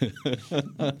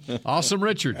 Awesome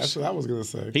Richards. That's what I was going to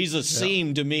say. He's a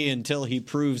seam to me until he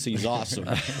proves he's awesome.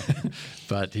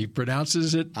 But he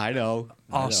pronounces it. I know.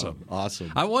 Awesome.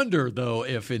 Awesome. I wonder though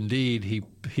if indeed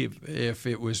if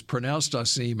it was pronounced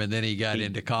Asim and then he got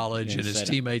into college and his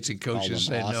teammates and coaches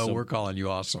said, awesome. No, we're calling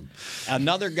you awesome.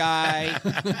 Another guy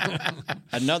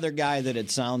that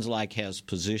it sounds like has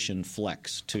position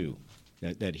flex too.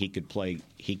 That he could play,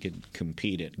 he could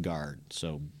compete at guard.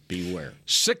 So beware.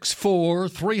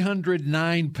 6'4",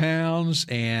 309 pounds,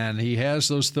 and he has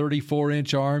those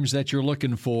 34-inch arms that you're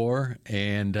looking for,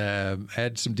 and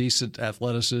had some decent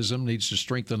athleticism. Needs to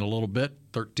strengthen a little bit.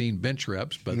 13 bench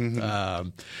reps, but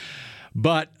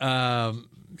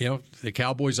the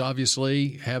Cowboys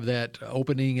obviously have that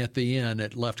opening at the end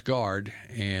at left guard,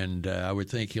 and I would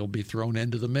think he'll be thrown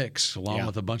into the mix along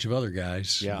with a bunch of other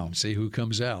guys and see who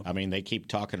comes out. They keep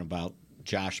talking about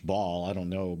Josh Ball. I don't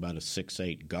know about a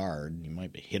 6'8" guard. You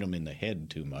might hit him in the head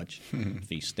too much if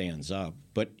he stands up.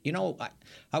 But,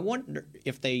 I wonder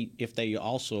if they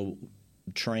also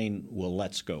train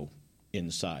Willetsko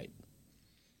inside.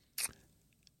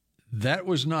 That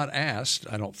was not asked,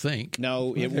 I don't think.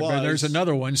 No, it was. There's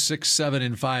another one, 6'7"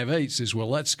 and 5'8" is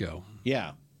Willetsko.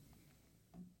 Yeah.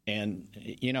 And,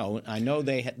 I know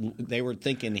they were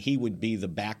thinking he would be the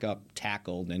backup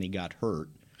tackle, then he got hurt.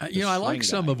 I like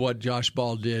some of what Josh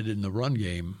Ball did in the run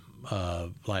game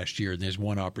last year. There's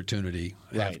one opportunity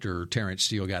after Terrence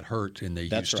Steele got hurt in the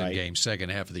Houston game, second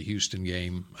half of the Houston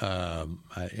game.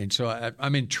 And so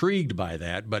I'm intrigued by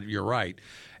that, but you're right.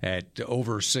 At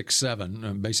over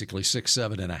 6'7", basically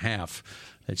 6'7" and a half,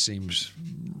 it seems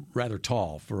rather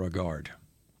tall for a guard.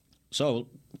 So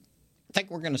I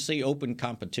think we're going to see open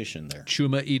competition there.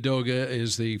 Chuma Edoga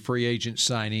is the free agent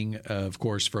signing, of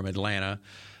course, from Atlanta.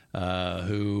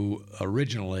 Who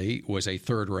originally was a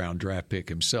third-round draft pick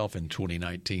himself in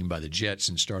 2019 by the Jets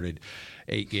and started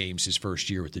 8 games his first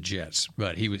year with the Jets.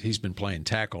 But he's been playing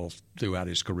tackle throughout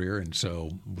his career, and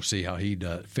so we'll see how he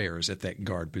fares at that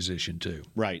guard position too.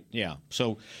 Right, yeah.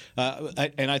 So,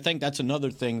 and I think that's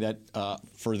another thing that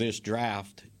for this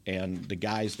draft and the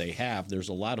guys they have, there's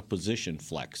a lot of position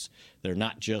flex. They're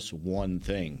not just one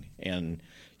thing. And,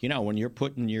 when you're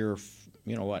putting your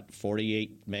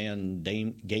 48-man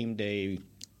game day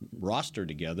roster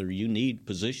together, you need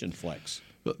position flex.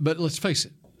 But let's face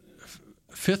it,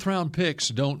 fifth-round picks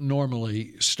don't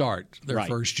normally start their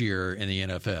first year in the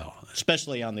NFL.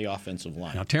 Especially on the offensive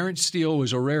line. Now, Terrence Steele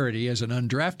was a rarity as an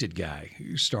undrafted guy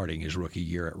starting his rookie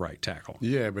year at right tackle.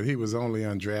 Yeah, but he was only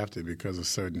undrafted because of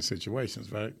certain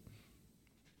situations, right?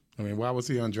 I mean, why was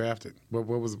he undrafted? What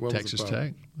was Texas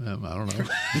Tech? I don't know.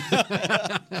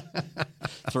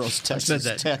 Throws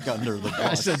Texas Tech under the bus.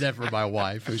 I said that for my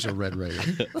wife, who's a Red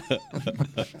Raider.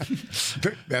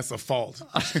 That's a fault.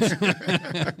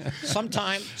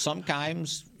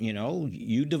 Sometimes,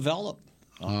 you develop.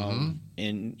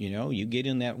 And, you get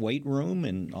in that weight room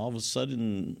and all of a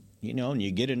sudden, and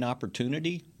you get an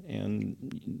opportunity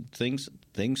and things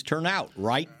turn out,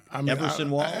 right? Everson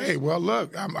Walls? Hey, well,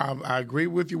 look, I agree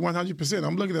with you 100%.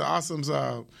 I'm looking at Awesome's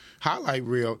highlight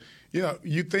reel.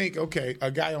 You think, okay, a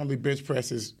guy only bench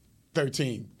presses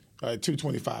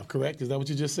 225, correct? Is that what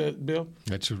you just said, Bill?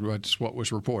 That's what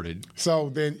was reported. So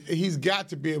then he's got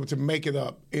to be able to make it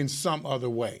up in some other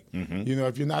way. Mm-hmm.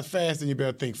 If you're not fast, then you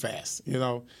better think fast.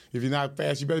 If you're not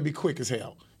fast, you better be quick as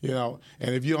hell. And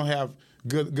if you don't have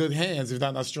good hands, if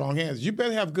not strong hands, you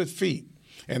better have good feet.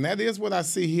 And that is what I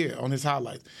see here on his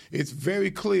highlights. It's very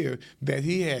clear that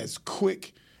he has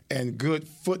quick and good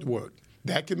footwork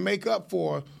that can make up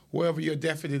for wherever your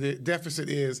deficit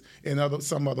is in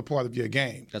some other part of your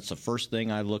game. That's the first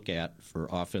thing I look at for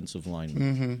offensive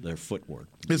linemen, their footwork.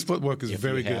 His footwork is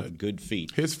very good. If you have good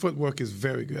feet. His footwork is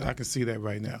very good. I can see that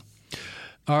right now.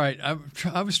 All right,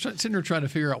 I was sitting there trying to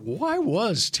figure out why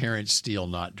was Terrence Steele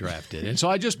not drafted, and so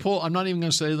I just pulled. I'm not even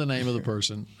going to say the name of the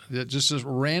person. Just a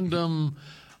random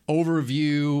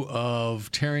overview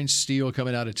of Terrence Steele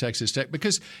coming out of Texas Tech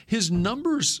because his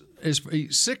numbers is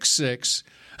 6'6".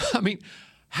 I mean,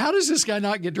 how does this guy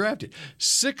not get drafted?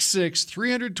 6'6",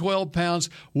 312 pounds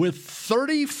with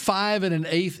 35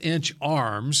 1/8 inch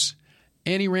arms,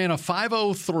 and he ran a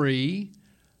 5.03.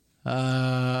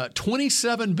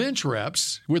 27 bench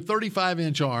reps with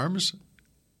 35-inch arms.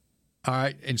 All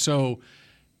right, and so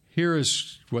here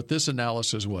is what this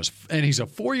analysis was. And he's a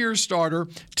 4-year starter,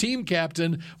 team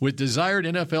captain with desired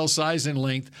NFL size and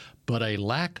length, but a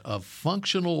lack of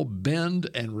functional bend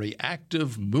and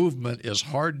reactive movement is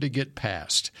hard to get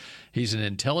past. He's an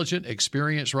intelligent,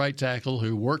 experienced right tackle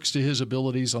who works to his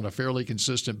abilities on a fairly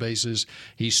consistent basis.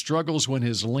 He struggles when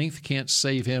his length can't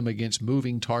save him against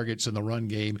moving targets in the run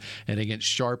game and against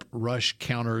sharp rush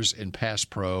counters in pass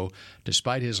pro.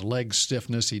 Despite his leg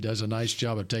stiffness, he does a nice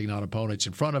job of taking on opponents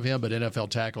in front of him, but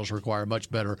NFL tackles require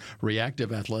much better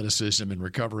reactive athleticism and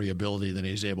recovery ability than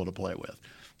he's able to play with.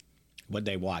 Would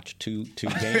they watch two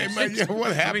games?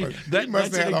 What happened? He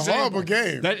must have had a horrible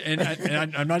game. And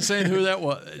I'm not saying who that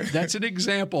was. That's an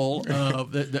example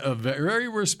of a very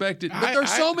respected. But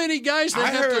there's so many guys that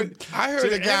I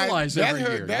heard a guy analyze every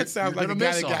year. That sounds like a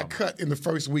guy that got cut in the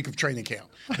first week of training camp.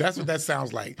 That's what that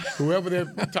sounds like. Whoever they're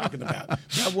talking about.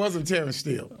 That wasn't Terrence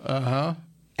Steele.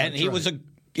 And he was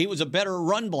a better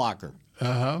run blocker.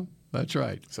 That's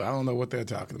right. So I don't know what they're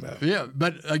talking about. Yeah,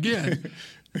 but again.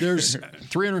 There's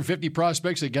 350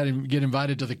 prospects that get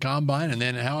invited to the combine, and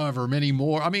then however many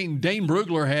more. I mean, Dane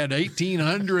Brugler had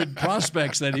 1,800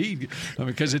 prospects that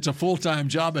because it's a full-time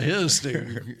job of his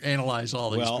to analyze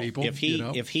all these people. If he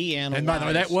analyzed, and by the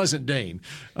way, that wasn't Dane.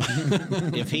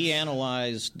 If he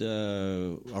analyzed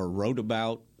or wrote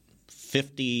about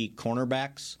 50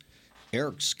 cornerbacks,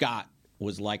 Eric Scott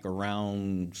was like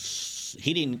around.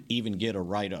 He didn't even get a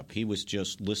write-up. He was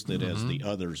just listed as the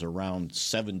others, around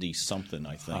 70-something,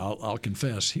 I think. I'll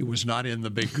confess, he was not in the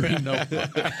big green notebook.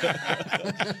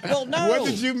 Well, no. What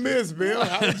did you miss, Bill?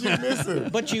 How did you miss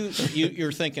it? But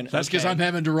you're thinking. That's because I'm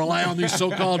having to rely on these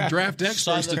so-called draft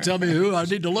experts to tell me who I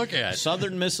need to look at.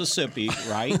 Southern Mississippi,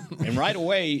 right? And right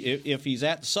away, if he's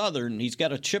at Southern, he's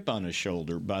got a chip on his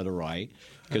shoulder, by the right.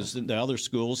 Because the other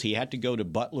schools, he had to go to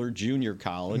Butler Junior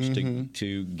College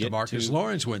to get DeMarcus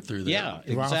Lawrence went through there. Yeah,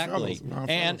 exactly.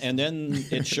 And then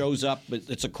it shows up,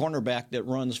 it's a cornerback that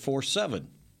runs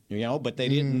 4.7, but they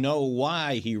didn't know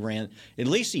why he ran. At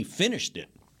least he finished it,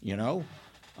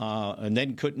 and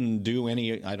then couldn't do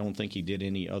any. I don't think he did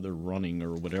any other running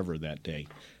or whatever that day.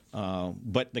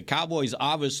 But the Cowboys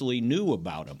obviously knew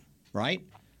about him, right?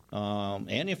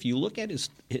 And if you look at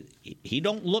he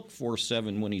don't look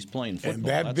 4.7 when he's playing football.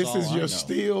 And this is your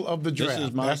steal of the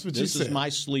draft. That's what you said. This is my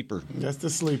sleeper. That's the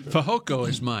sleeper. Fehoko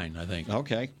is mine, I think.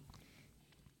 Okay.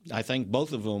 I think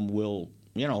both of them will,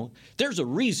 there's a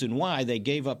reason why they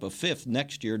gave up a fifth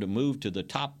next year to move to the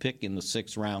top pick in the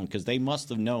 6th round, because they must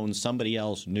have known somebody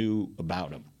else knew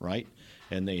about him, right?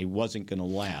 And they wasn't going to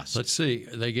last. Let's see.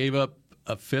 They gave up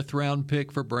a 5th-round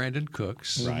pick for Brandon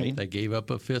Cooks. Right. They gave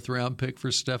up a 5th-round pick for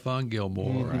Stephon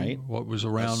Gilmore. Right. What was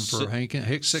around for Hankins?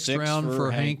 6th round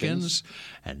for Hankins.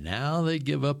 And now they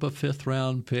give up a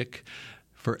 5th-round pick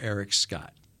for Eric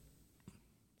Scott.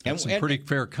 That's some pretty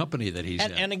fair company that he's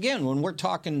in. And again, when we're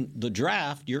talking the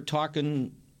draft, you're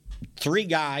talking 3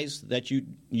 guys that you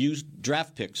use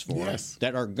draft picks for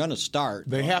that are going to start.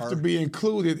 They have to be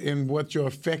included in what your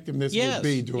effectiveness would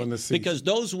be during the season. Because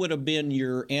those would have been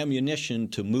your ammunition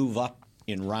to move up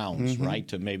in rounds, right?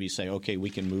 To maybe say, okay,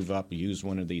 we can move up and use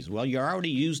one of these. Well, you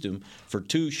already used him for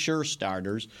 2 sure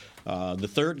starters. The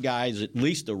third guy is at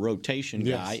least a rotation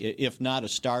guy, if not a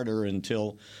starter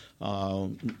until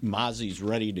Mozzie's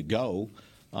ready to go.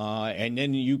 And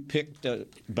then you picked,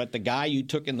 but the guy you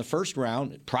took in the first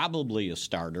round, probably a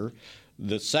starter.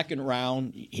 The second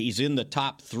round, he's in the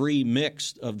top 3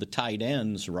 mix of the tight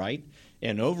ends, right?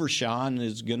 And Overshawn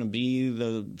is going to be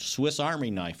the Swiss Army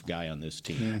knife guy on this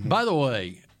team. By the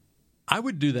way, I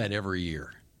would do that every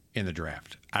year in the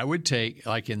draft. I would take,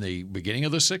 like in the beginning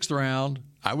of the 6th round,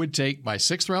 I would take my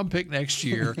 6th-round pick next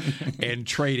year and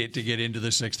trade it to get into the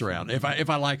 6th round. If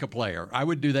I like a player, I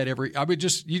would do that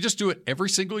you just do it every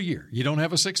single year. You don't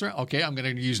have a 6th round? Okay, I'm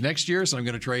going to use next year, so I'm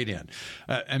going to trade in.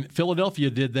 And Philadelphia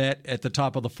did that at the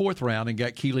top of the 4th round and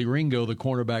got Keely Ringo, the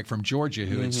cornerback from Georgia,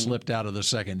 who had slipped out of the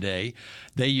second day.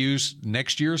 They used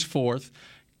next year's 4th,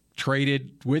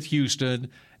 traded with Houston,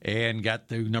 and got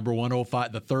the number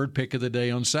 105, the 3rd pick of the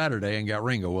day on Saturday, and got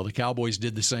Ringo. Well, the Cowboys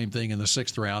did the same thing in the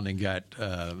 6th round and got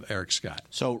Eric Scott.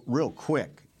 So real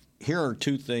quick, here are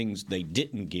 2 things they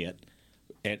didn't get,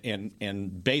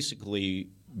 and basically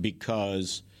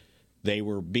because they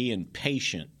were being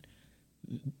patient.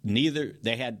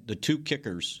 They had the 2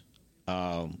 kickers.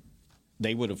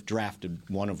 They would have drafted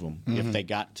one of them if they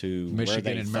got to Michigan where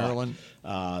they and thought.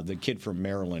 Maryland. The kid from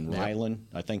Maryland, Ryland.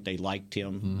 I think they liked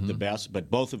him the best, but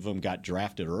both of them got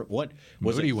drafted. What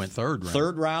was Moody it? Went 3rd round.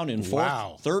 3rd round and 4th.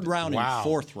 Wow. 3rd round and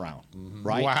 4th round.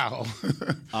 Right.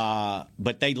 Wow.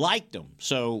 But they liked him,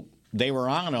 so they were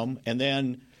on him. And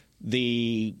then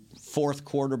the 4th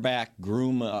quarterback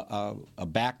groom a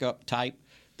backup type.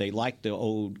 They liked the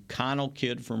old Connell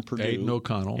kid from Purdue. Aiden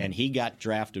O'Connell. And he got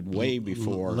drafted way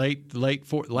before.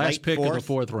 Last pick of the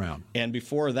 4th round. And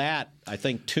before that, I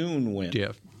think Toon went.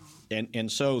 Yeah.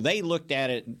 And so they looked at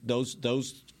it, those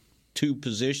 2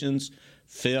 positions,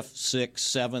 5th, 6th,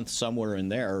 7th, somewhere in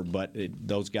there, but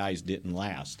those guys didn't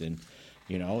last. And,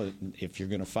 you know, if you're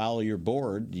going to follow your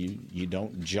board, you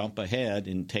don't jump ahead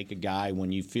and take a guy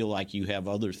when you feel like you have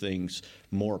other things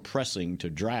more pressing to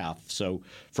draft. So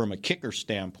from a kicker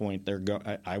standpoint,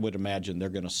 I would imagine they're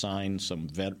going to sign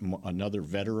another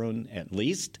veteran at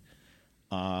least,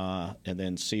 and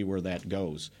then see where that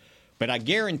goes. But I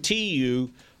guarantee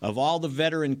you, of all the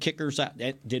veteran kickers,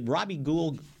 did Robbie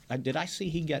Gould? Did I see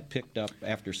he got picked up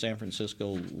after San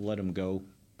Francisco let him go?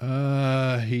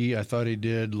 I thought he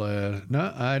did.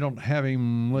 No, I don't have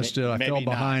him listed. I fell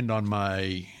behind on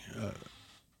my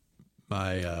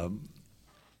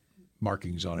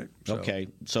markings on it. So. Okay,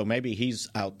 so maybe he's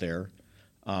out there.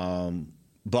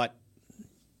 But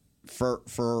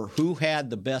for who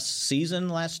had the best season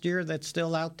last year that's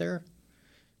still out there,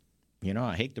 you know,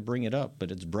 I hate to bring it up, but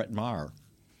it's Brett Maher.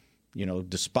 You know,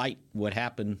 despite what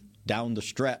happened down the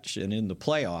stretch and in the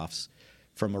playoffs,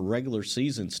 from a regular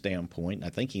season standpoint, I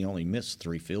think he only missed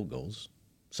 3 field goals,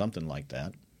 something like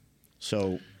that.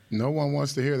 So no one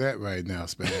wants to hear that right now,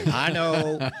 Spade.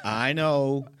 I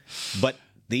know, but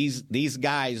these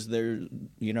guys, they're,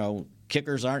 you know,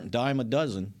 kickers aren't a dime a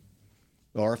dozen,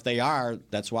 or if they are,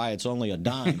 that's why it's only a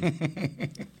dime.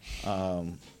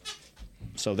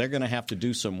 So they're going to have to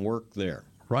do some work there.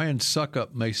 Ryan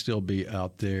Suckup may still be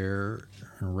out there.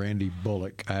 Randy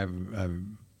Bullock, I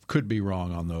could be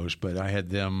wrong on those, but I had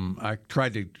them. I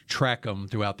tried to track them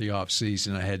throughout the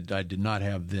offseason. I did not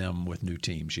have them with new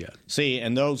teams yet. See,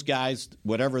 and those guys,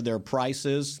 whatever their price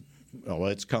is,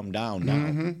 it's come down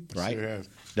now, right? Sure.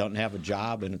 Don't have a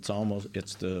job, and it's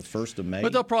the 1st of May.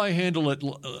 But they'll probably handle it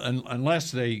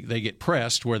unless they get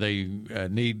pressed, where they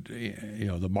need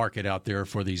the market out there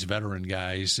for these veteran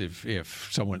guys. If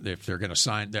they're going to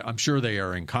sign, I'm sure they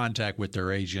are in contact with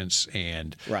their agents,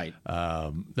 and right.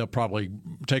 They'll probably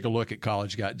take a look at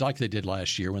college guys like they did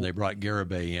last year when they brought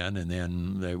Garibay in, and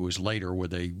then it was later where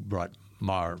they brought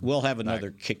Maher. We'll have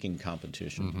another kicking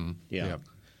competition. Yeah. Yep.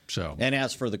 So, and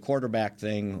as for the quarterback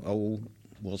thing,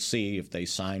 we'll see if they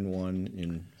sign one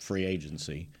in free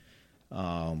agency.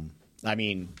 College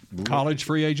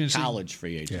free agency? College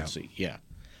free agency, yeah.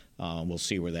 We'll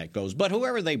see where that goes. But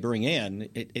whoever they bring in,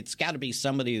 it's got to be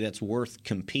somebody that's worth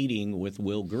competing with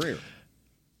Will Grier.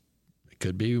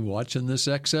 could be watching this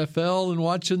XFL and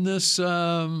watching this. The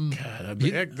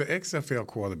XFL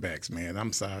quarterbacks, man.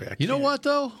 I'm sorry. You know what,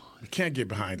 though? I can't get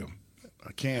behind them.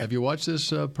 I can't. Have you watched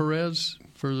this Perez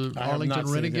for the Arlington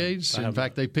Renegades? In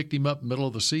fact, they picked him up middle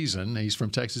of the season. He's from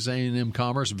Texas A&M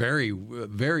Commerce. Very,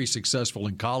 very successful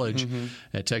in college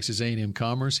at Texas A&M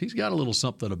Commerce. He's got a little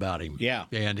something about him. Yeah.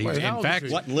 And he's, in fact,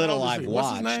 what little I've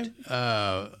watched. What's his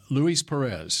name? Luis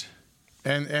Perez.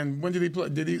 And when did he play?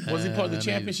 Was he part of the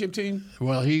championship team?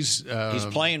 Well, he's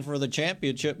playing for the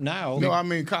championship now. No, I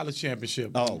mean college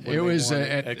championship. Oh, it was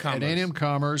at A&M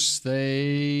Commerce.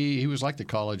 He was like the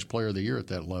college player of the year at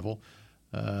that level.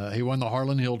 He won the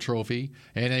Harlan Hill Trophy,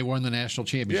 and they won the national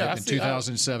championship in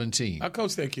 2017. I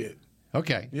coached that kid.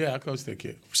 Okay. Yeah, I coached that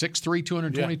kid. 6'3",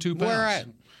 222 pounds. Where at?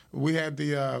 We had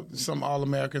the some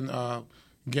All-American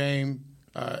game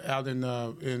out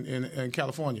in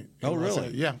California. Oh,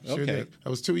 really? Yeah. Sure okay. did. That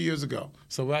was 2 years ago.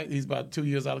 So he's about 2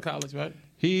 years out of college, right?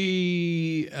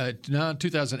 He in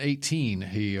 2018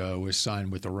 he was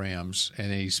signed with the Rams,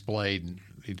 and he's played.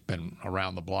 He's been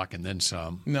around the block and then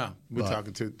some. No, we're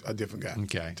talking to a different guy.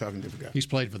 Okay. Talking to a different guy. He's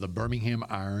played for the Birmingham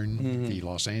Iron, the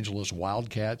Los Angeles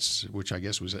Wildcats, which I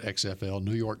guess was XFL,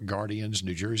 New York Guardians,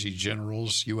 New Jersey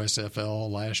Generals,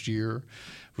 USFL last year.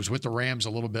 Was with the Rams a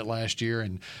little bit last year,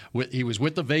 and he was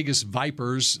with the Vegas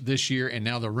Vipers this year, and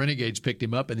now the Renegades picked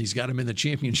him up, and he's got him in the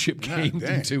championship game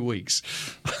in 2 weeks.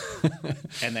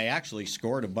 And they actually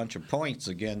scored a bunch of points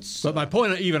against. But my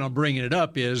point, even on bringing it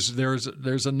up, is there's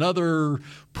another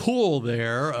pool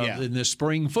there in this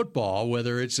spring football,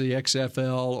 whether it's the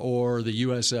XFL or the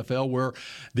USFL, where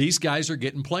these guys are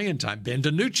getting playing time. Ben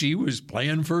DiNucci was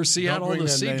playing for Seattle the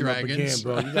Sea Dragons. Again,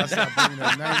 bro. You got to stop bringing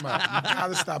that name up. You got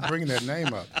to stop bringing that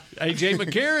name up. A.J.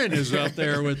 McCarron is up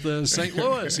there with St.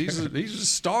 Louis. He's a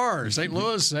star. St.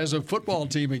 Louis has a football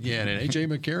team again, and A.J.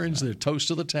 McCarron's the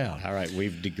toast of the town. All right,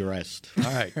 we've digressed.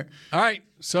 All right.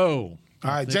 So,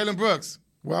 Jalen Brooks,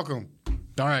 welcome.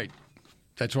 All right,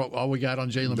 that's all we got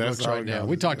on Jalen Brooks right now.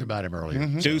 We talked about him earlier.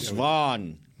 Deuce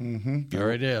Vaughn.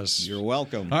 There it is. You're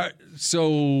welcome. All right.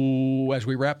 So as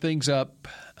we wrap things up,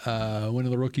 when are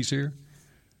the rookies here?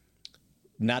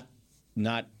 Not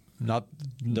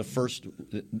the first.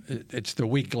 It's the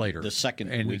week later. The second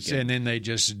weekend. And then they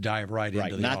just dive right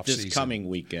into the not offseason. this coming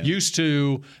weekend. Used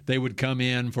to, they would come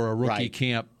in for a rookie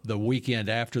camp the weekend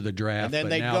after the draft. And then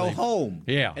they go home.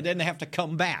 Yeah. And then they have to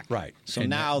come back. Right. So and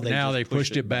now they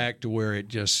pushed it back to where it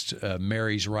just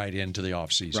marries right into the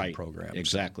offseason program.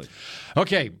 Exactly. So,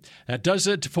 okay. That does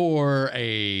it for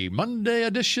a Monday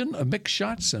edition of Mick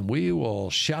Shots, and we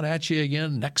will shout at you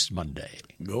again next Monday.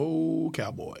 Go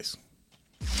Cowboys.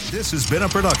 This has been a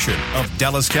production of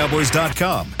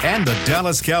DallasCowboys.com and the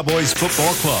Dallas Cowboys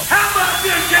Football Club. How about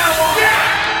this, Cowboys? Yeah!